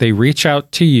is, they reach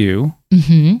out to you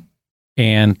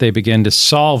and they begin to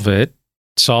solve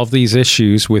these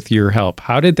issues with your help.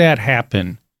 How did that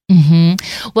happen?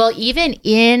 Well, even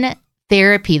in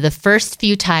therapy, the first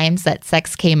few times that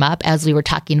sex came up, as we were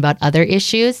talking about other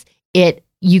issues,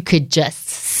 you could just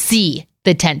see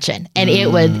the tension, and it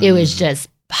was just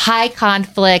high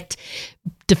conflict.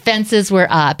 Defenses were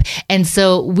up, and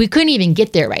so we couldn't even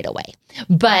get there right away.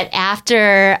 But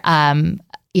after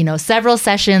several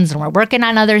sessions, and we're working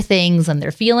on other things, and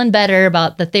they're feeling better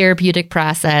about the therapeutic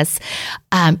process,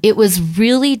 it was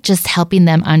really just helping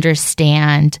them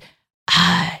understand.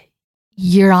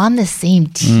 You're on the same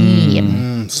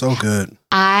team. So good.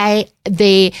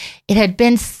 It had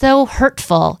been so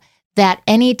hurtful that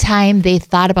anytime they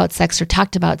thought about sex or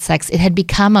talked about sex, it had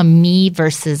become a me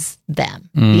versus them,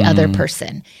 the other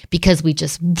person, because we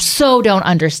just so don't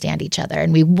understand each other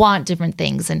and we want different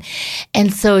things.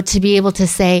 And so to be able to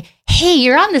say, hey,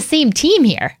 you're on the same team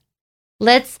here.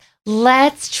 Let's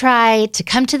try to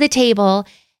come to the table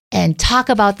and talk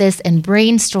about this and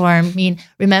brainstorm. I mean,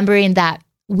 remembering that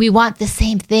we want the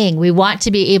same thing. We want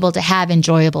to be able to have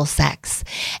enjoyable sex.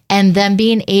 And then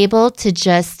being able to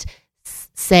just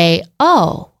say,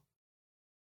 oh,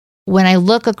 when I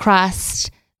look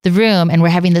across the room and we're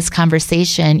having this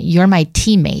conversation, you're my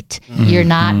teammate. You're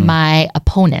not my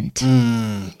opponent.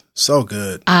 So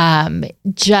good.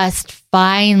 Just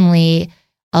finally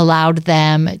allowed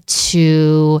them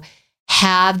to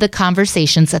have the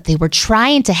conversations that they were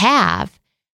trying to have,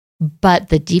 but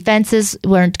the defenses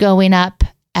weren't going up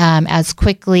as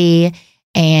quickly,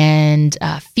 and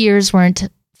fears weren't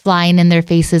flying in their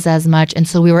faces as much. And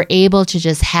so we were able to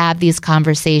just have these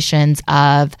conversations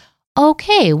of,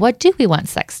 okay, what do we want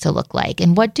sex to look like?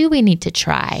 And what do we need to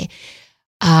try?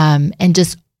 And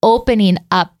just opening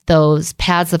up those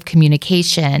paths of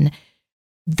communication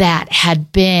that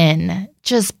had been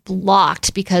just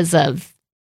blocked because of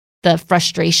the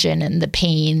frustration and the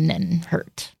pain and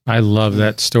hurt. I love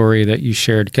that story that you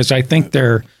shared, because I think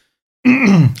there's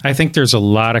a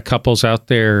lot of couples out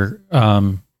there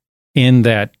in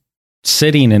that,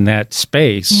 sitting in that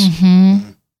space,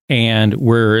 and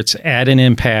where it's at an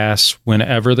impasse.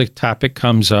 Whenever the topic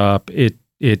comes up, it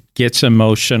gets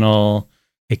emotional,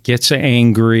 it gets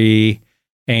angry,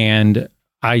 and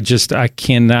I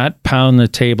cannot pound the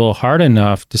table hard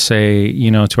enough to say,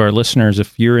 to our listeners,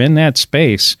 if you're in that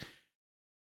space,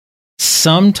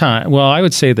 I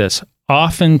would say this,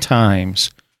 oftentimes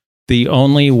the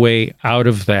only way out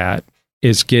of that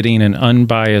is getting an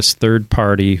unbiased third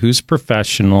party who's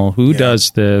professional, who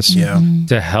does this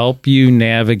to help you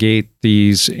navigate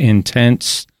these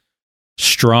intense,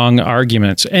 strong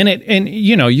arguments. And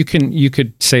you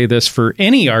could say this for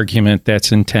any argument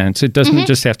that's intense. It doesn't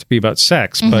just have to be about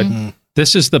sex, but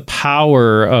this is the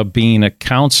power of being a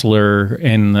counselor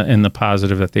and the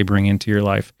positive that they bring into your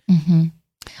life.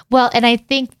 Well, and I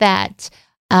think that,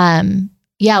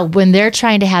 when they're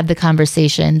trying to have the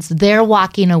conversations, they're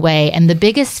walking away, and the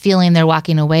biggest feeling they're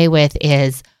walking away with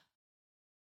is,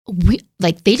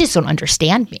 they just don't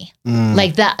understand me.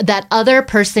 Like that other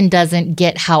person doesn't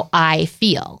get how I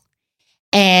feel.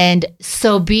 And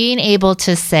so being able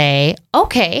to say,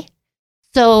 okay,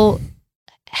 so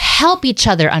help each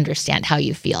other understand how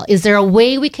you feel. Is there a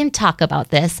way we can talk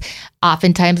about this?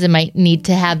 Oftentimes it might need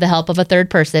to have the help of a third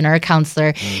person or a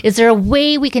counselor. Is there a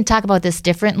way we can talk about this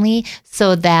differently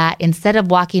so that instead of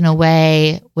walking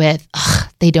away with,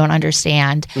 they don't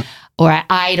understand, or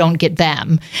I don't get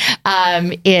them,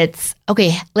 it's,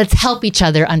 okay, let's help each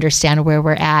other understand where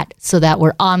we're at so that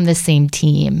we're on the same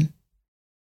team.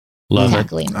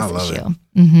 Tackling this issue.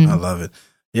 I love it.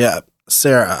 Yeah.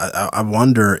 Sarah, I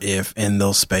wonder if in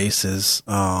those spaces,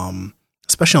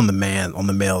 especially on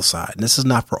the male side, and this is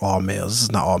not for all males, this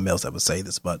is not all males that would say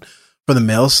this, but for the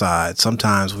male side,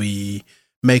 sometimes we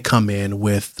may come in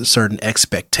with certain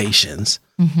expectations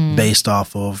based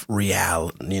off of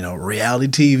reality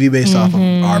TV, based off of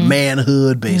our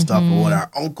manhood, based off of what our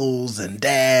uncles and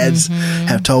dads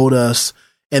have told us.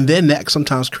 And then that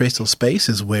sometimes creates those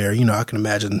spaces where, I can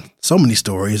imagine so many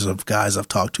stories of guys I've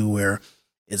talked to where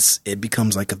it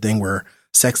becomes like a thing where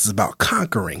sex is about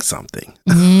conquering something.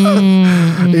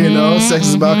 Sex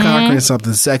is about conquering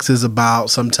something. Sex is about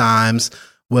sometimes,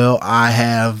 I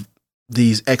have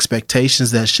these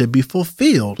expectations that should be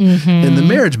fulfilled in the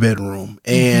marriage bedroom.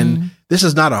 And this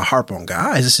is not a harp on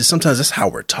guys. It's just sometimes that's how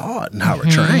we're taught and how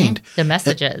we're trained. The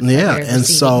messages. And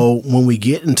so when we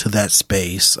get into that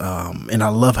space, and I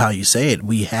love how you say it,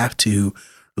 we have to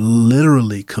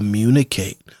literally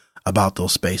communicate about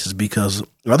those spaces, because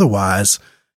otherwise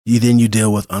you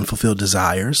deal with unfulfilled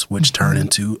desires, which turn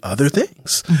into other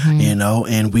things,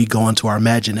 and we go into our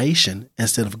imagination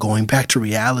instead of going back to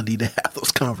reality to have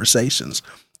those conversations.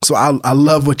 So I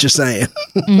love what you're saying.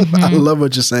 I love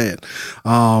what you're saying.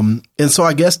 And so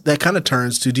I guess that kind of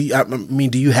turns to, do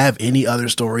you have any other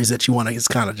stories that you want to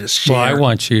just kind of just share? Well, I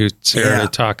want you, Sarah, to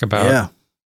talk about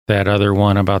that other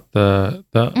one about the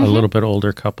a little bit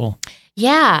older couple.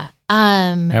 Yeah.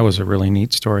 That was a really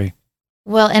neat story.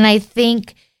 Well, and I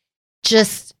think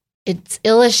just it's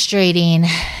illustrating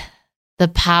the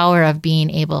power of being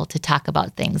able to talk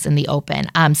about things in the open.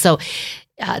 So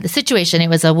the situation, it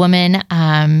was a woman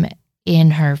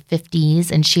in her 50s,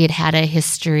 and she had a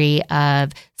history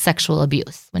of sexual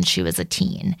abuse when she was a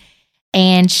teen.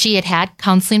 And she had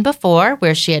counseling before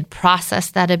where she had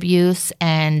processed that abuse,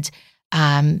 and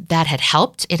that had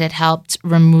helped. It had helped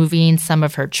removing some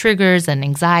of her triggers and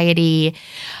anxiety.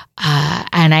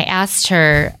 And I asked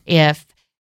her if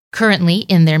currently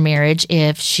in their marriage,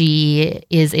 if she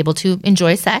is able to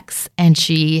enjoy sex, and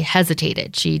she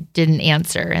hesitated. She didn't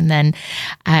answer. And then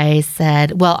I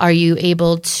said, well, are you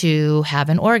able to have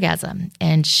an orgasm?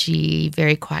 And she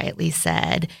very quietly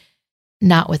said,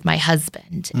 not with my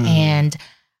husband. And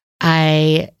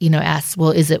I, asked,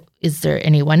 well, is there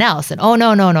anyone else? And, oh,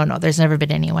 no, there's never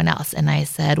been anyone else. And I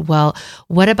said, well,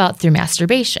 what about through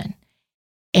masturbation?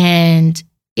 And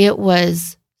it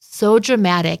was so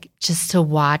dramatic just to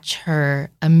watch her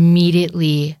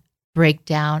immediately break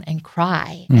down and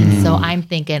cry. And so I'm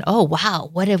thinking, oh, wow,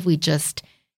 what have we just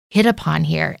hit upon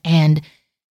here? And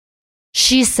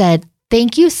she said,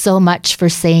 thank you so much for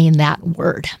saying that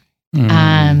word.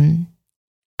 I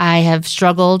have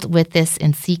struggled with this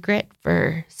in secret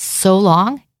for so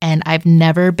long, and I've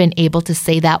never been able to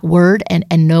say that word. And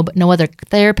no other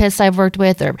therapist I've worked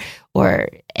with or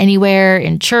anywhere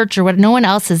in church or what, no one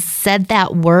else has said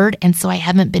that word. And so I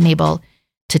haven't been able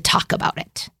to talk about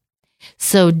it.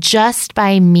 So just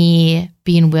by me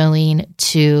being willing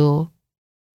to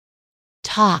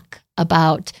talk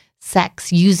about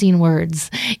sex using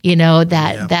words,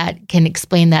 that can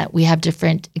explain that we have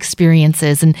different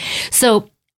experiences. And so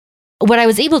what I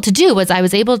was able to do was I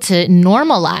was able to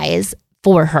normalize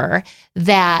for her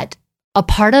that a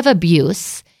part of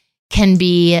abuse can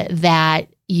be that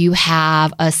you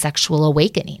have a sexual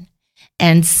awakening.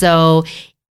 And so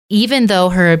even though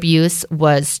her abuse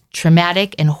was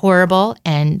traumatic and horrible,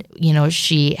 and,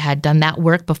 she had done that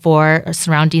work before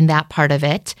surrounding that part of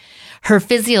it, her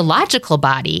physiological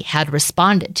body had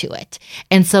responded to it.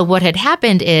 And so what had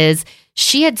happened is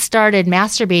she had started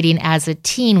masturbating as a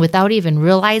teen without even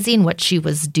realizing what she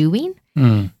was doing.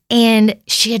 And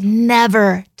she had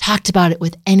never talked about it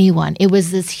with anyone. It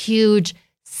was this huge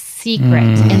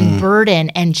secret and burden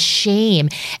and shame.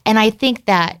 And I think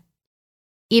that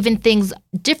even things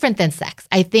different than sex,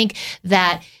 I think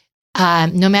that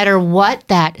no matter what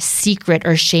that secret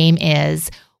or shame is,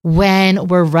 when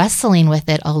we're wrestling with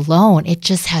it alone, it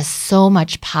just has so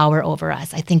much power over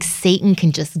us. I think Satan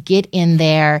can just get in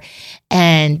there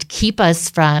and keep us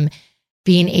from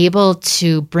being able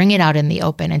to bring it out in the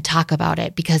open and talk about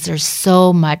it because there's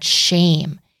so much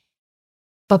shame.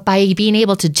 But by being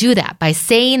able to do that, by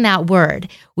saying that word,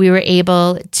 we were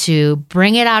able to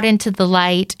bring it out into the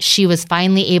light. She was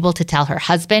finally able to tell her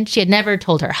husband. She had never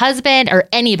told her husband or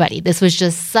anybody. This was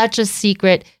just such a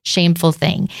secret, shameful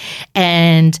thing.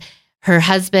 And her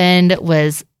husband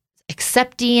was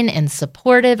accepting and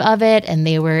supportive of it. And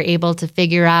they were able to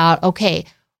figure out, okay,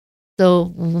 so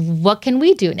what can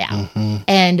we do now?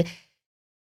 And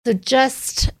so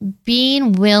just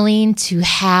being willing to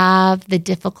have the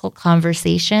difficult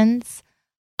conversations,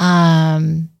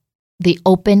 the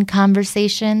open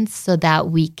conversations so that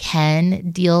we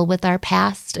can deal with our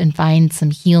past and find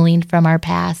some healing from our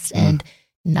past and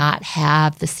not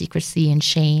have the secrecy and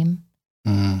shame.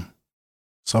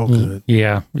 So good.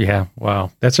 Yeah.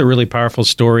 Wow. That's a really powerful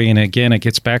story. And again, it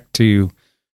gets back to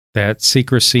that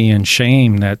secrecy and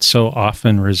shame that so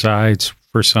often resides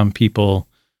for some people.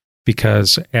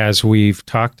 Because as we've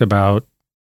talked about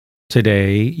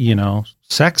today,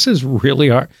 sex is really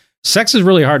hard. Sex is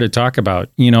really hard to talk about.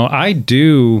 I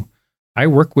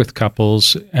work with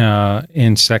couples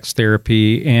in sex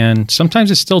therapy, and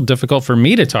sometimes it's still difficult for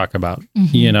me to talk about,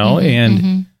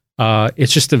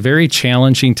 it's just a very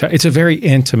challenging, it's a very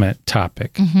intimate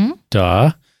topic.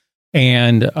 Duh.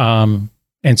 And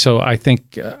so I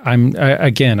think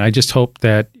I just hope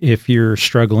that if you're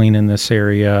struggling in this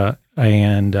area,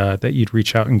 and that you'd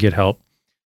reach out and get help.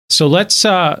 So let's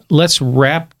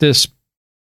wrap this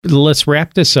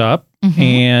up,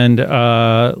 and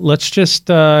let's just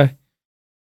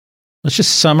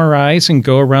summarize and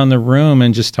go around the room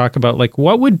and just talk about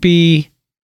what would be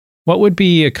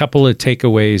a couple of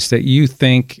takeaways that you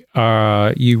think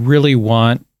you really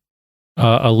want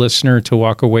a listener to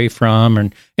walk away from,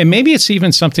 and maybe it's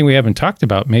even something we haven't talked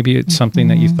about. Maybe it's something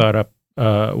that you thought up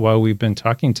while we've been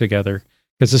talking together.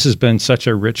 Because this has been such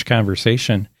a rich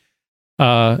conversation.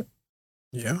 What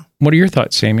are your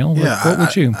thoughts, Samuel? What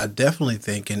would you? I definitely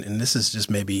think, and this is just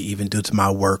maybe even due to my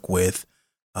work with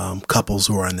couples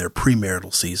who are in their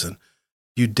premarital season,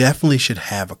 you definitely should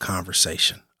have a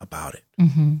conversation about it.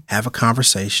 Have a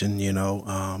conversation,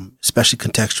 especially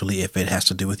contextually if it has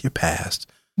to do with your past.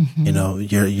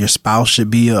 Your spouse should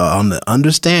be on the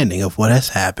understanding of what has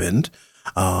happened.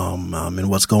 And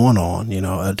what's going on,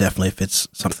 definitely if it's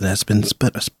something that's been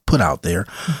put out there.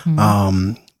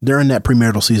 During that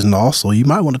premarital season also, you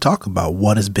might want to talk about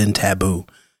what has been taboo,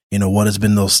 what has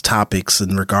been those topics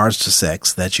in regards to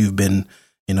sex that you've been,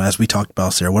 as we talked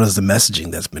about, Sarah, what is the messaging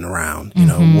that's been around?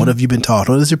 What have you been taught?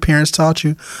 What has your parents taught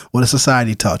you? What has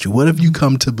society taught you? What have you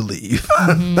come to believe?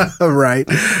 Right.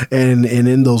 And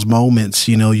in those moments,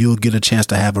 you'll get a chance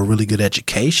to have a really good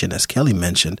education, as Kelly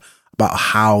mentioned, about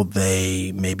how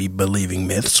they may be believing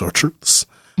myths or truths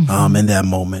in that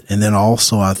moment. And then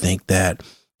also I think that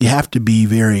you have to be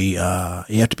very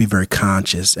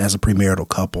conscious as a premarital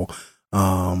couple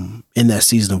in that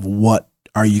season of what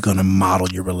are you going to model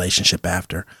your relationship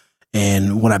after.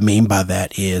 And what I mean by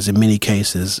that is in many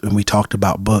cases, when we talked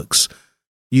about books,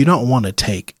 you don't want to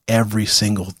take every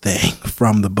single thing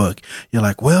from the book. You're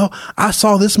like, well, I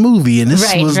saw this movie and this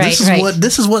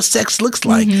is what sex looks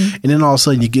like. And then all of a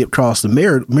sudden you get across the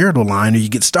marital line, or you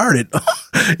get started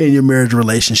in your marriage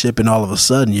relationship, and all of a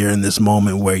sudden you're in this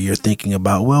moment where you're thinking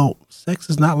about, well, sex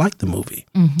is not like the movie,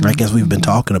 right? As we've been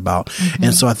talking about.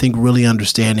 And so I think really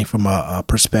understanding from a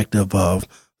perspective of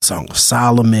Song of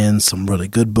Solomon, some really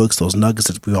good books, those nuggets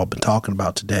that we've all been talking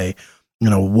about today,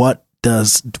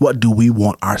 what do we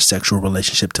want our sexual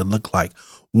relationship to look like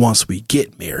once we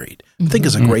get married? I think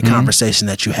it's a great conversation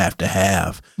that you have to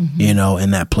have, in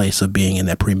that place of being in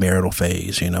that premarital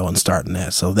phase, and starting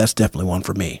that. So that's definitely one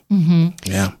for me.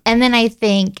 Yeah. And then I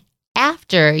think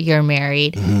after you're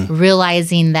married,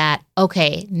 realizing that,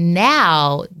 okay,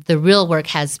 now the real work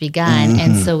has begun.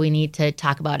 And so we need to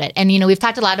talk about it. And, we've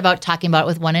talked a lot about talking about it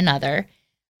with one another.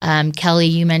 Kelly,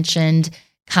 you mentioned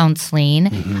counseling.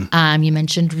 You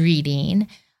mentioned reading.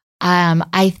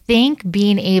 I think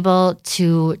being able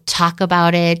to talk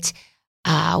about it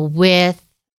with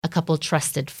a couple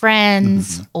trusted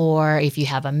friends, or if you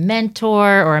have a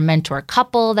mentor or a mentor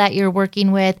couple that you're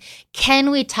working with,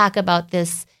 can we talk about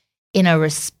this in a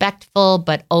respectful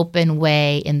but open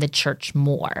way in the church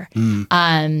more?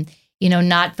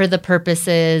 Not for the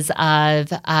purposes of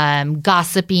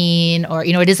gossiping, or,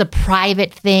 it is a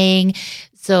private thing.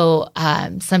 So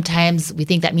sometimes we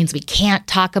think that means we can't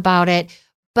talk about it.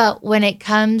 But when it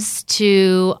comes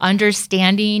to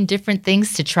understanding different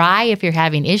things to try if you're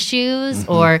having issues,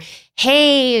 or,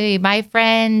 hey, my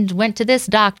friend went to this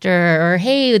doctor, or,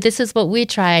 hey, this is what we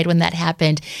tried when that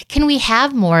happened. Can we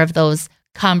have more of those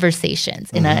conversations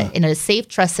in a safe,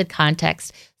 trusted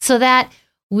context, so that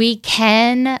we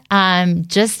can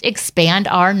just expand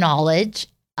our knowledge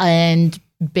and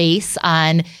base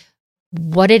on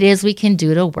what it is we can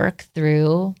do to work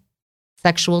through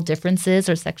sexual differences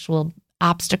or sexual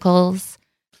obstacles.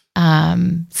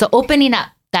 So opening up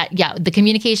that, the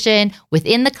communication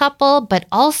within the couple, but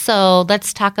also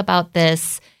let's talk about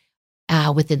this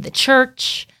within the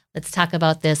church. Let's talk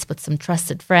about this with some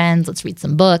trusted friends. Let's read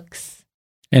some books.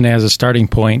 And as a starting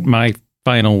point, my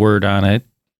final word on it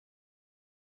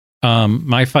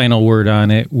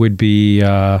would be,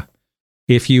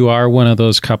 if you are one of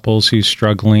those couples who's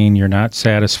struggling, you're not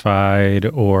satisfied,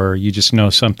 or you just know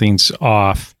something's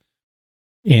off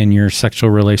in your sexual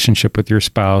relationship with your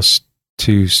spouse,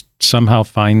 to somehow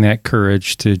find that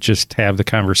courage to just have the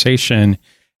conversation.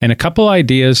 And a couple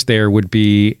ideas there would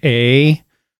be,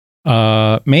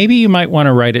 maybe you might want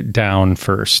to write it down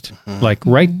first. Like,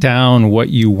 write down what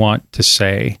you want to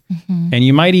say. And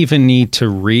you might even need to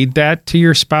read that to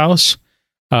your spouse.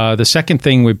 The second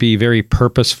thing would be very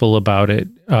purposeful about it.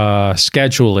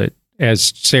 Schedule it.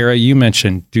 As Sarah, you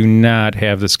mentioned, do not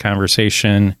have this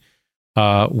conversation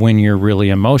when you're really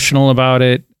emotional about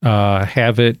it.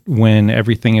 Have it when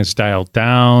everything is dialed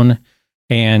down.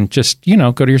 And just,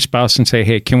 go to your spouse and say,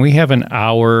 hey, can we have an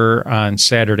hour on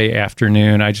Saturday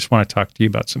afternoon? I just want to talk to you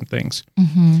about some things.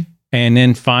 And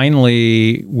then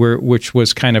finally, which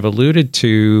was kind of alluded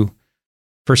to,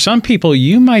 for some people,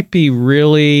 you might be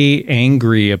really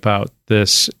angry about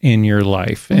this in your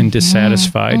life and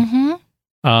dissatisfied.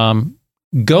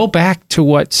 Go back to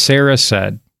what Sarah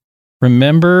said.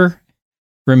 Remember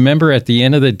at the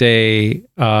end of the day,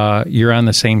 you're on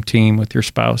the same team with your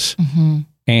spouse.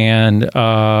 And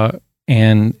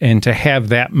to have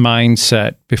that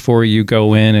mindset before you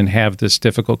go in and have this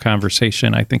difficult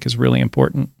conversation, I think is really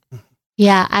important.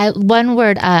 Yeah, one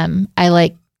word I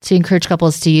like to encourage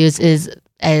couples to use is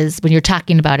when you're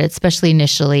talking about it, especially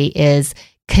initially, is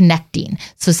connecting.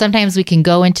 So sometimes we can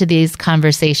go into these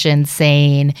conversations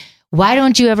saying, why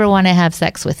don't you ever want to have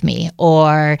sex with me?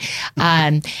 Or,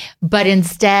 but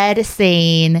instead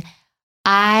saying,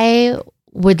 I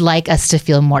would like us to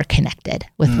feel more connected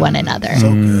with one another.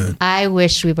 So good. I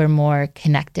wish we were more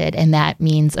connected, and that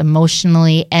means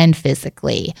emotionally and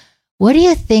physically. What do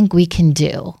you think we can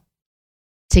do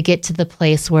to get to the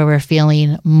place where we're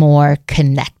feeling more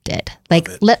connected? Like,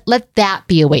 let that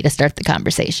be a way to start the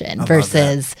conversation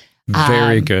versus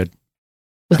very good.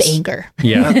 With anger.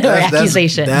 Yeah. Or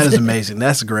accusations. That is amazing.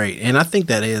 That's great. And I think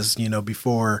that is,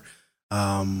 before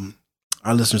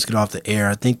our listeners get off the air,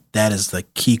 I think that is the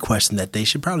key question that they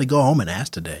should probably go home and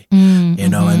ask today.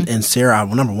 And Sarah,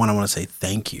 number one, I want to say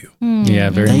thank you. Yeah,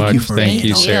 very much. Thank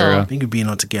you, Sarah. Thank you for being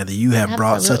on together. You have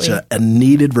brought such a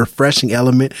needed, refreshing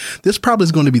element. This probably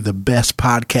is going to be the best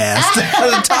podcast,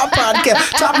 the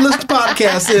top list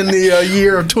podcast in the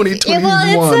year of 2021.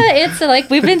 Well, it's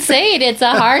like we've been saying, it's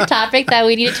a hard topic that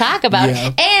we need to talk about.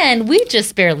 Yeah. And we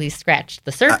just barely scratched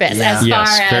the surface as far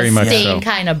as staying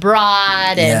kind of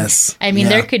broad. And I mean,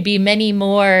 there could be many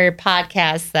more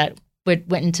podcasts that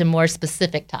went into more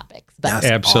specific topics. That's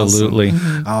absolutely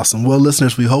awesome. Well,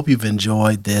 listeners, we hope you've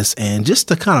enjoyed this. And just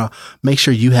to kind of make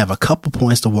sure you have a couple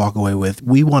points to walk away with,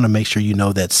 we want to make sure you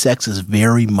know that sex is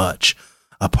very much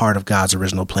a part of God's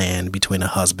original plan between a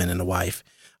husband and a wife.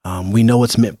 We know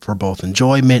it's meant for both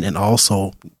enjoyment and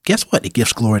also, guess what? It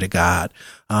gives glory to God.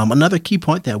 Another key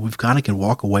point that we've kind of can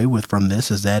walk away with from this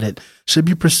is that it should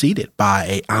be preceded by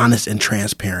a honest and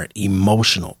transparent,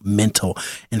 emotional, mental,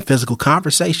 and physical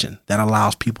conversation that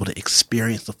allows people to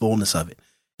experience the fullness of it.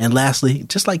 And lastly,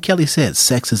 just like Kelly said,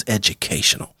 sex is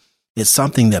educational. It's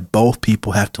something that both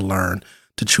people have to learn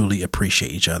to truly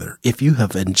appreciate each other. If you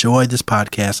have enjoyed this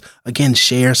podcast, again,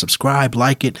 share, subscribe,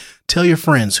 like it, tell your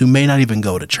friends who may not even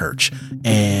go to church,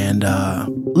 and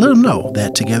let them know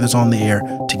that Together's on the air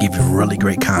to give you really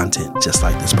great content just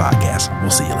like this podcast.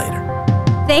 We'll see you later.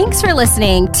 Thanks for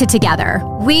listening to Together.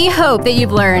 We hope that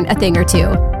you've learned a thing or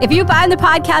two. If you find the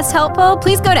podcast helpful,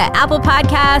 please go to Apple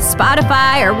Podcasts,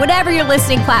 Spotify, or whatever your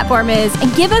listening platform is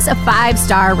and give us a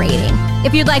 5-star rating.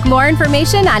 If you'd like more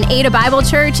information on Ada Bible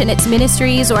Church and its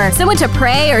ministries, or someone to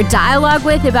pray or dialogue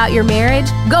with about your marriage,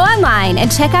 go online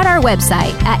and check out our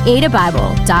website at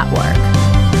adabible.org.